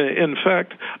 In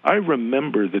fact, I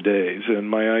remember the days in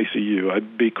my ICU.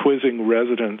 I'd be quizzing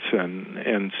residents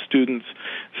and students,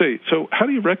 say, so how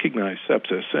do you recognize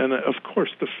sepsis? And, of course,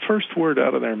 the first word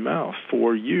out of their mouth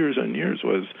for years and years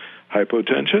was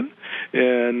hypotension,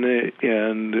 and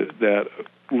that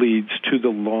leads to the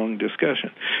long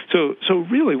discussion. So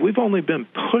really, we've only been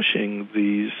pushing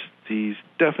these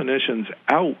definitions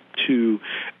out to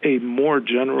a more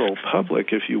general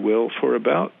public, if you will, for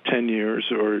about 10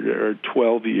 years or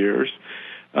 12 years.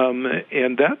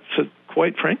 And that,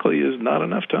 quite frankly, is not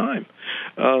enough time.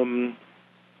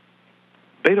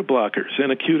 Beta blockers in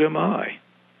acute MI.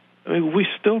 I mean, we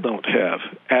still don't have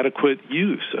adequate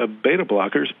use of beta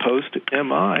blockers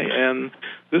post-MI, and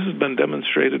this has been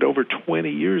demonstrated over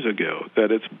 20 years ago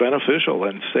that it's beneficial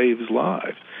and saves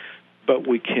lives. But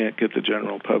we can't get the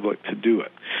general public to do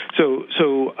it.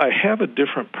 So I have a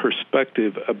different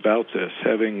perspective about this,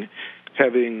 having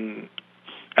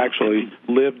actually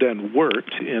lived and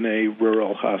worked in a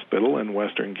rural hospital in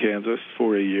western Kansas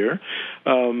for a year,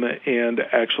 and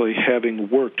actually having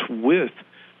worked with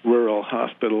rural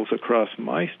hospitals across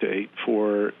my state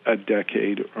for a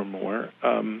decade or more,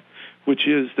 which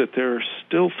is that there are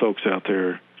still folks out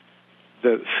there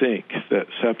that think that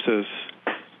sepsis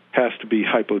has to be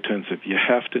hypotensive. You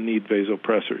have to need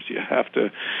vasopressors. You have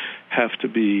to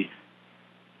be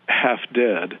half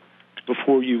dead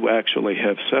before you actually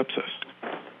have sepsis.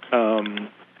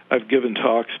 I've given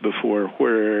talks before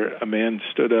where a man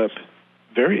stood up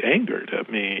very angered at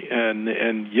me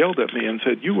and yelled at me and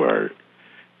said, "You are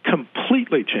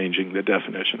completely changing the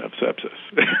definition of sepsis."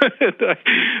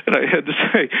 and I had to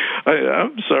say,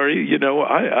 I'm sorry,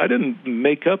 I didn't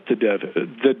make up the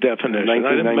definition. I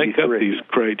didn't make up these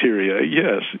criteria.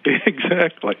 Yes,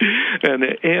 exactly.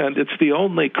 And it's the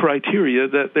only criteria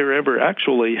that there ever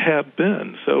actually have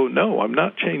been. So no, I'm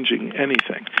not changing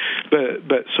anything.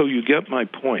 But so you get my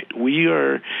point. We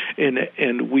are in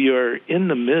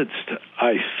the midst,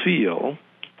 I feel.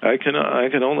 I can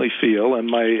only feel, and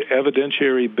my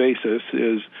evidentiary basis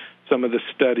is some of the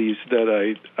studies that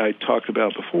I talked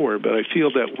about before, but I feel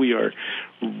that we are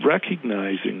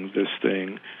recognizing this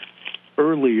thing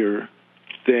earlier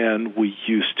than we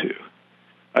used to.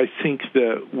 I think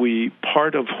that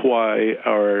part of why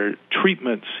our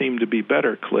treatments seem to be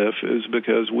better, Cliff, is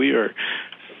because we are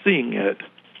seeing it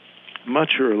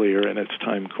much earlier in its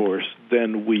time course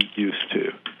than we used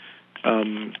to.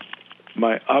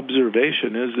 My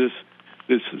observation is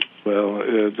this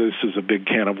is a big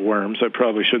can of worms. I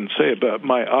probably shouldn't say it, but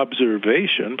my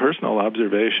personal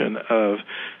observation of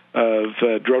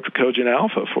drotrecogin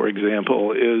alpha, for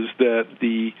example, is that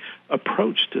the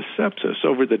approach to sepsis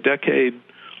over the decade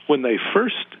when they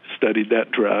first studied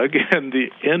that drug and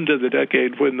the end of the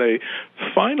decade when they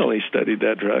finally studied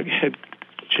that drug had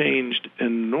changed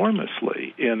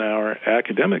enormously in our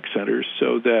academic centers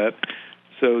so that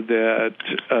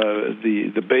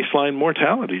the baseline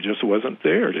mortality just wasn't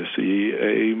there to see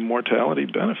a mortality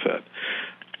benefit.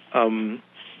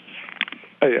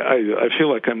 I feel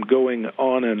like I'm going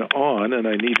on, and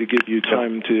I need to give you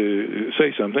time to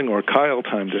say something, or Kyle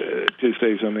time to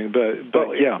say something.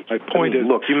 But yeah, my point is,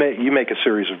 look, you make a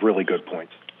series of really good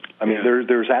points. I mean,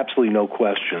 there's absolutely no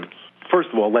question. First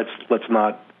of all, let's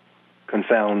not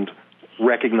confound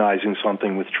recognizing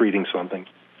something with treating something.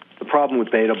 The problem with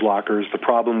beta blockers, the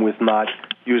problem with not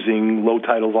using low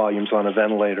tidal volumes on a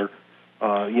ventilator,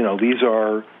 these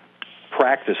are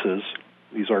practices,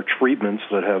 these are treatments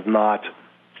that have not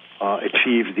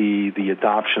achieved the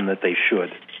adoption that they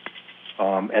should.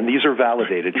 And these are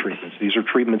validated treatments. These are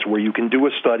treatments where you can do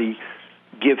a study,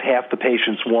 give half the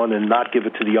patients one and not give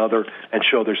it to the other, and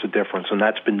show there's a difference, and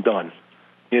that's been done.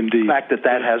 Indeed. The fact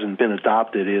that hasn't been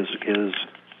adopted is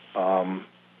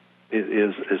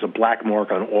a black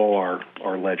mark on all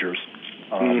our ledgers.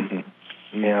 And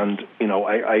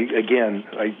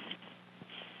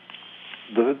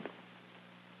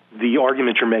the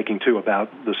argument you're making too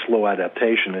about the slow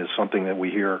adaptation is something that we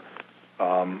hear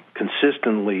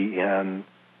consistently and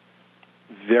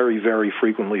very, very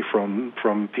frequently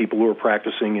from people who are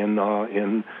practicing in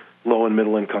low and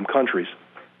middle income countries,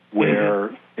 where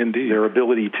their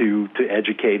ability to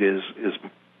educate is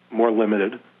more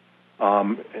limited.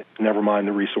 Never mind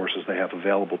the resources they have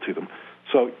available to them.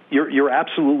 So you're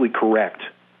absolutely correct.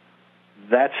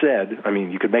 That said, I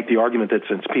mean, you could make the argument that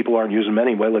since people aren't using them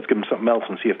anyway, let's give them something else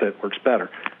and see if that works better.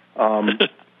 I'm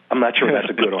not sure that's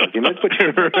a good argument, but you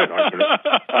can make that argument.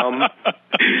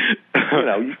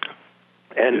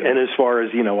 And as far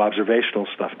as, observational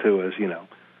stuff, too, as,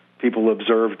 people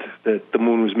observed that the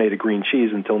moon was made of green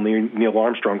cheese until Neil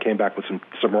Armstrong came back with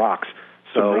some rocks.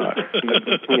 So,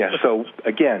 so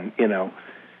again,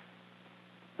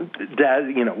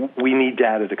 we need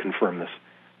data to confirm this.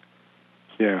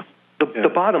 Yeah. The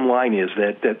bottom line is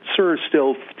that CIRS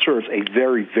still serves a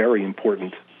very, very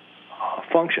important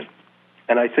function.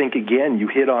 And I think, again, you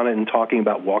hit on it in talking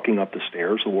about walking up the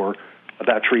stairs or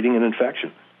about treating an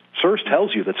infection. CIRS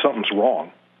tells you that something's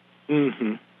wrong.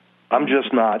 Mm-hmm. I'm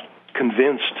just not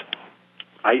convinced.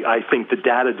 I think the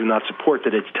data do not support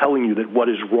that it's telling you that what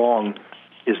is wrong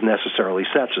is necessarily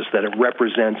sepsis, that it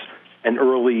represents an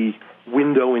early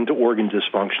window into organ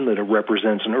dysfunction, that it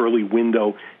represents an early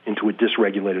window into a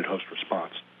dysregulated host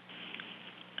response.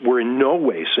 We're in no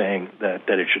way saying that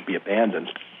it should be abandoned,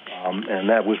 and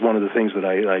that was one of the things that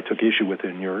I took issue with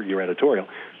in your editorial.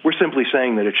 We're simply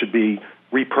saying that it should be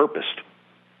repurposed.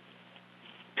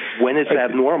 When it's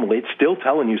abnormal, it's still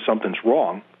telling you something's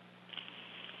wrong.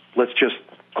 Let's just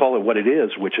call it what it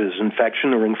is, which is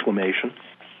infection or inflammation,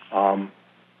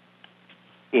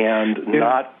 and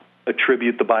not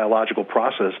attribute the biological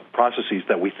processes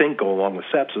that we think go along with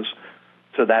sepsis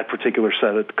to that particular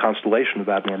constellation of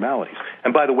abnormalities.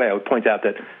 And by the way, I would point out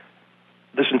that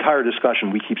this entire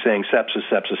discussion, we keep saying sepsis,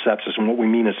 sepsis, sepsis, and what we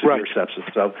mean is severe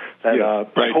sepsis. So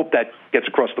I hope that gets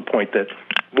across the point that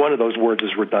one of those words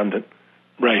is redundant.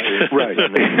 Right.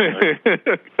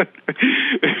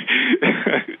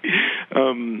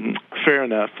 Fair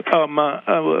enough.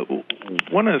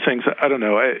 One of the things, I don't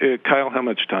know, Kyle, how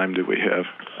much time do we have?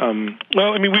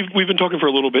 Well, I mean, we've been talking for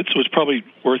a little bit, so it's probably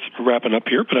worth wrapping up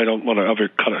here, but I don't want to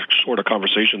cut a short a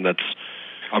conversation that's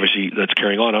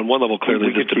carrying on. On one level,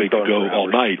 clearly this debate could go all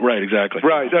night. Right, exactly.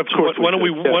 Right, of course. Why don't we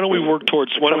work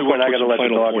towards some final points?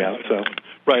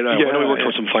 Why don't we work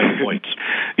towards some final points?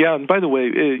 Yeah, and by the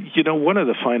way, one of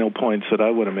the final points that I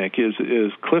want to make is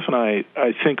Cliff and I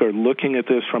think, are looking at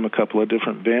this from a couple of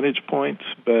different vantage points,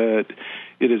 but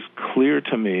it is clear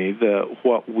to me that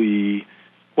what we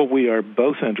are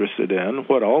both interested in,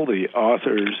 what all the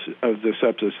authors of the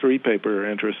Sepsis 3 paper are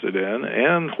interested in,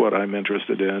 and what I'm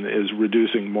interested in, is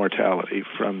reducing mortality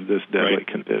from this deadly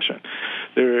condition.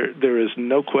 There is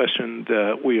no question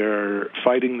that we are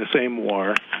fighting the same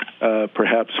war,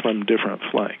 perhaps from different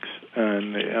flanks,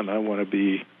 and I want to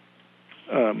be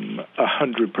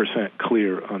 100%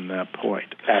 clear on that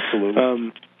point.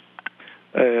 Absolutely.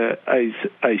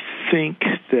 I think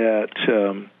that.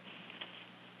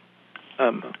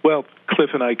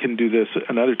 Cliff and I can do this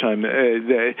another time.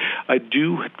 I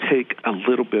do take a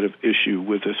little bit of issue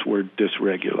with this word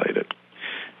dysregulated.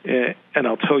 And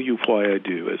I'll tell you why I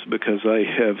do. Is because I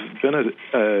have been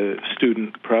a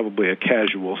student, probably a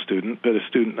casual student, but a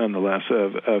student nonetheless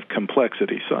of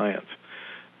complexity science.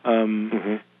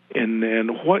 And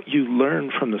what you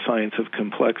learn from the science of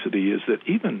complexity is that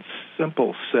even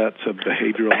simple sets of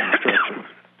behavioral instructions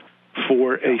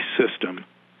for a system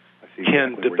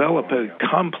can develop a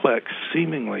complex,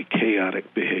 seemingly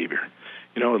chaotic behavior.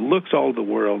 It looks all the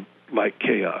world like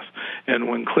chaos. And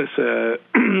when Cliff says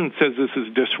this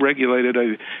is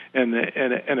dysregulated and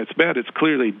it's bad, it's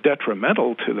clearly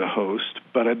detrimental to the host,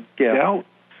 but I doubt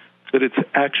that it's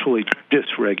actually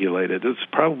dysregulated. It's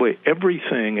probably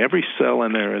everything, every cell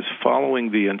in there is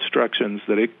following the instructions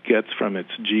that it gets from its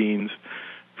genes,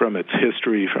 from its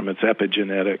history, from its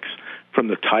epigenetics, from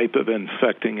the type of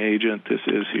infecting agent this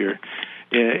is here,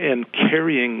 and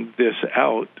carrying this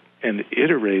out and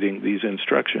iterating these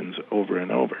instructions over and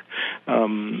over.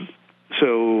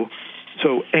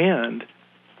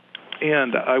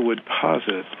 And I would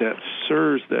posit that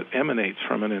SIRS that emanates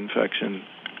from an infection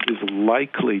is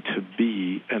likely to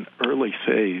be an early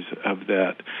phase of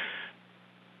that,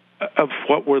 of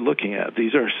what we're looking at.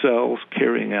 These are cells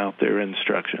carrying out their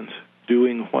instructions,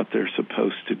 doing what they're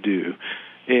supposed to do.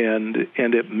 And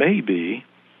it may be,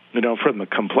 from a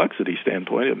complexity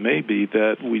standpoint, it may be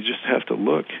that we just have to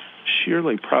look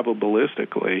sheerly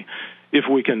probabilistically if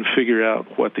we can figure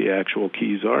out what the actual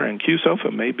keys are. And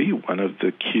Q-SOFA may be one of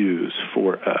the cues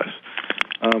for us.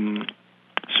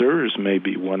 SIRS may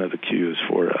be one of the cues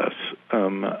for us.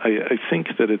 I think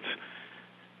that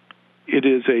it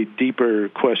is a deeper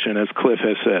question, as Cliff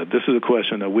has said. This is a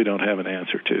question that we don't have an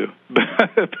answer to.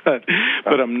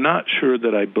 But I'm not sure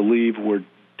that I believe we're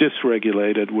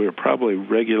dysregulated. We're probably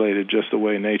regulated just the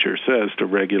way nature says to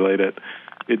regulate it.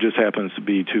 It just happens to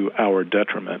be to our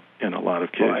detriment in a lot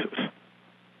of cases. Right.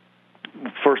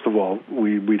 First of all,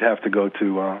 we'd have to go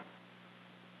to,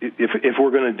 if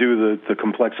we're going to do the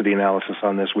complexity analysis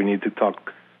on this, we need to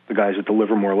talk the guys at the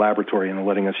Livermore Laboratory and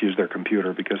letting us use their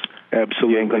computer, because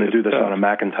absolutely, you ain't going to do this on a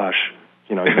Macintosh,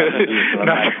 You know, I'm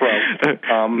not a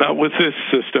pro. Not with this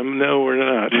system. No, we're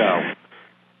not. No.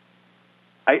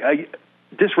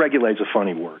 Dysregulate's a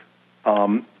funny word.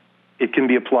 It can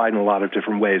be applied in a lot of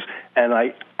different ways, and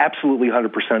I absolutely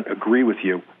 100% agree with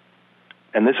you.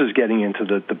 And this is getting into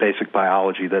the basic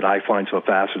biology that I find so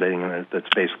fascinating, and that's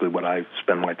basically what I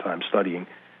spend my time studying.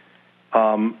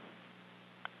 When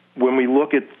we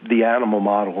look at the animal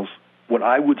models, what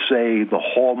I would say the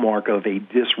hallmark of a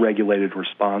dysregulated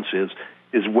response is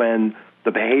when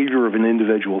the behavior of an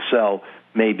individual cell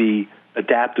may be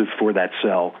adaptive for that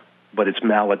cell, but it's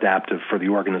maladaptive for the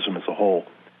organism as a whole.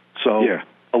 So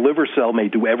a liver cell may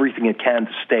do everything it can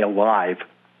to stay alive,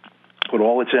 put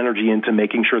all its energy into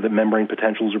making sure that membrane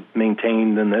potentials are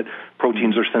maintained and that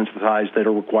proteins are sensitized that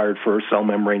are required for cell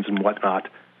membranes and whatnot.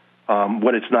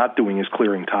 What it's not doing is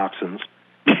clearing toxins,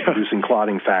 producing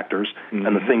clotting factors,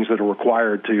 and the things that are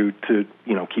required to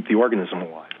keep the organism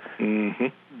alive. Mm-hmm.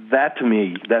 That, to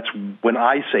me, that's when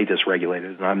I say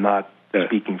dysregulated, and I'm not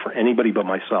speaking for anybody but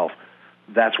myself.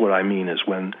 That's what I mean, is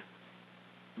when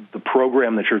the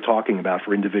program that you're talking about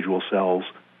for individual cells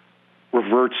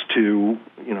reverts to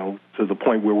the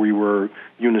point where we were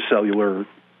unicellular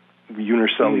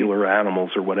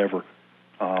animals or whatever,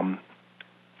 and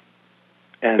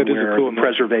where the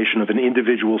preservation of an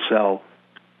individual cell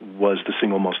was the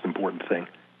single most important thing.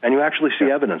 And you actually see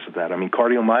evidence of that. I mean,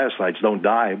 cardiomyocytes don't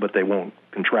die, but they won't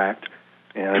contract.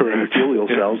 And endothelial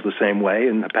cells the same way,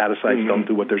 and hepatocytes don't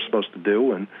do what they're supposed to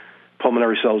do, and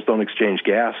pulmonary cells don't exchange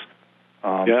gas.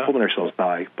 Pulmonary cells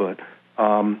die, but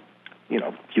you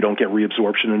don't get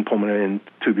reabsorption in pulmonary and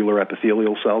tubular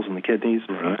epithelial cells in the kidneys.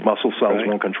 Right. Muscle cells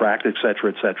won't contract, et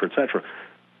cetera, et cetera, et cetera.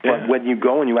 But when you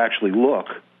go and you actually look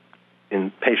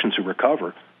in patients who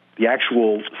recover, the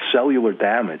actual cellular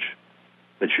damage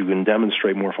that you can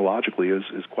demonstrate morphologically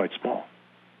is quite small.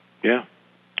 Yeah,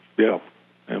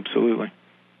 absolutely.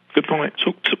 Good point.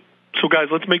 So guys,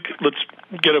 let's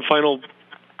get a final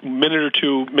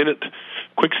minute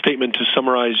quick statement to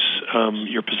summarize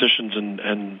your positions, and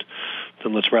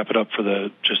then let's wrap it up for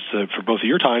both of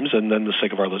your times and then the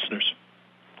sake of our listeners.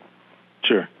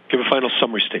 Sure. Give a final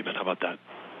summary statement. How about that?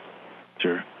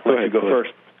 Sure. Go ahead. Go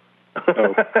first.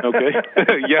 Oh, okay.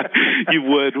 Yeah, you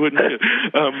would, wouldn't you?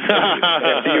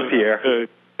 After you, Pierre.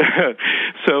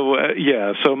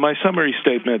 So my summary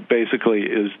statement basically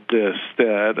is this,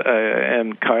 that,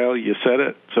 and Kyle, you said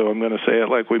it, so I'm going to say it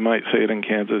like we might say it in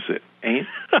Kansas, it ain't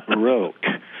broke.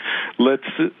 Let's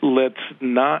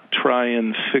not try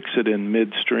and fix it in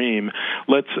midstream.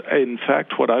 In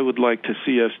fact, what I would like to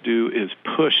see us do is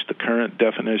push the current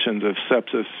definitions of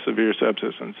sepsis, severe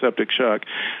sepsis, and septic shock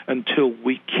until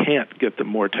we can't get the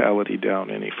mortality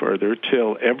down any further,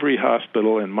 till every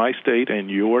hospital in my state and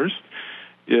yours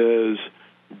is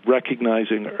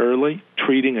recognizing early,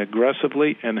 treating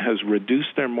aggressively, and has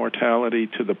reduced their mortality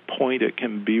to the point it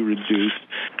can be reduced.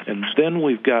 And then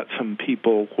we've got some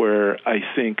people where I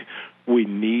think we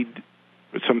need,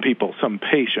 some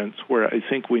patients where I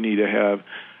think we need to have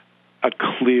a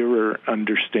clearer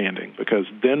understanding, because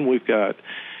then we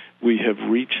have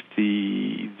reached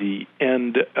the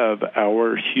end of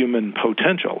our human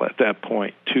potential at that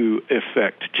point to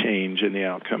effect change in the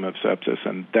outcome of sepsis,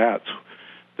 and that's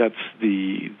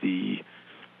the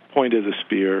point of the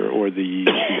spear, or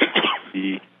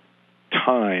the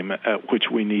time at which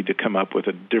we need to come up with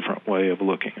a different way of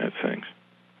looking at things.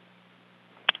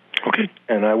 Okay.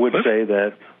 And I would say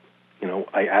that,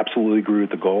 I absolutely agree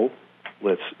with the goal.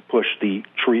 Let's push the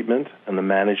treatment and the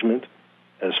management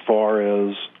as far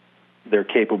as they're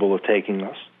capable of taking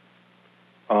us.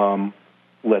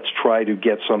 Let's try to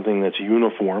get something that's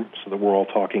uniform so that we're all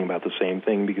talking about the same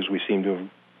thing, because we seem to have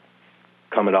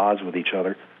come at odds with each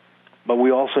other. But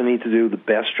we also need to do the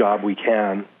best job we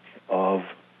can of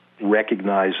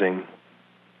recognizing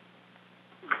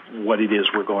what it is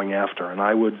we're going after. And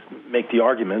I would make the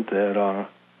argument that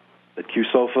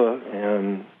QSOFA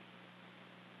and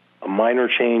a minor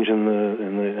change in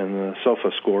the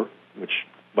SOFA score, which,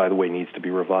 by the way, needs to be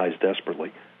revised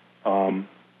desperately,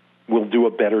 will do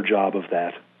a better job of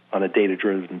that on a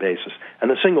data-driven basis.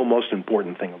 And the single most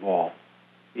important thing of all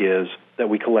is that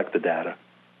we collect the data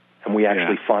and we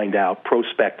actually find out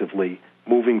prospectively,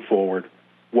 moving forward,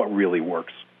 what really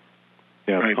works.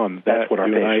 Yeah, right. On that's what our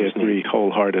patients need. I agree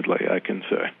wholeheartedly, I can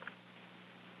say.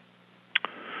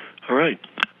 All right.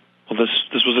 Well,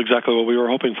 this was exactly what we were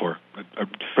hoping for.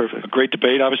 Perfect. A great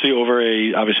debate, obviously, over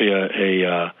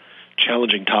a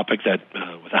challenging topic that,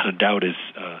 without a doubt, is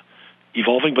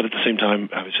evolving, but at the same time,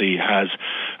 obviously, has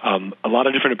a lot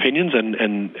of different opinions.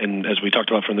 And as we talked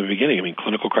about from the beginning, I mean,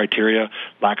 clinical criteria,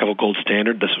 lack of a gold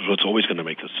standard. This is what's always going to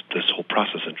make this whole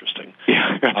process interesting.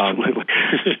 Yeah, absolutely.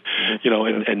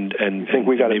 I think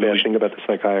we got a bad thing about the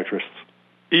psychiatrists.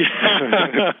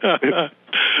 Yeah.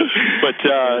 But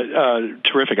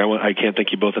terrific. I can't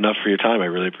thank you both enough for your time. I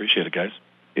really appreciate it, guys.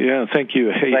 Yeah, thank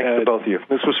you. Hey, thanks to both of you.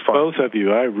 This was fun. Both of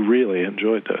you. I really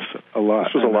enjoyed this a lot.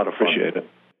 This was a lot of fun. Appreciate it.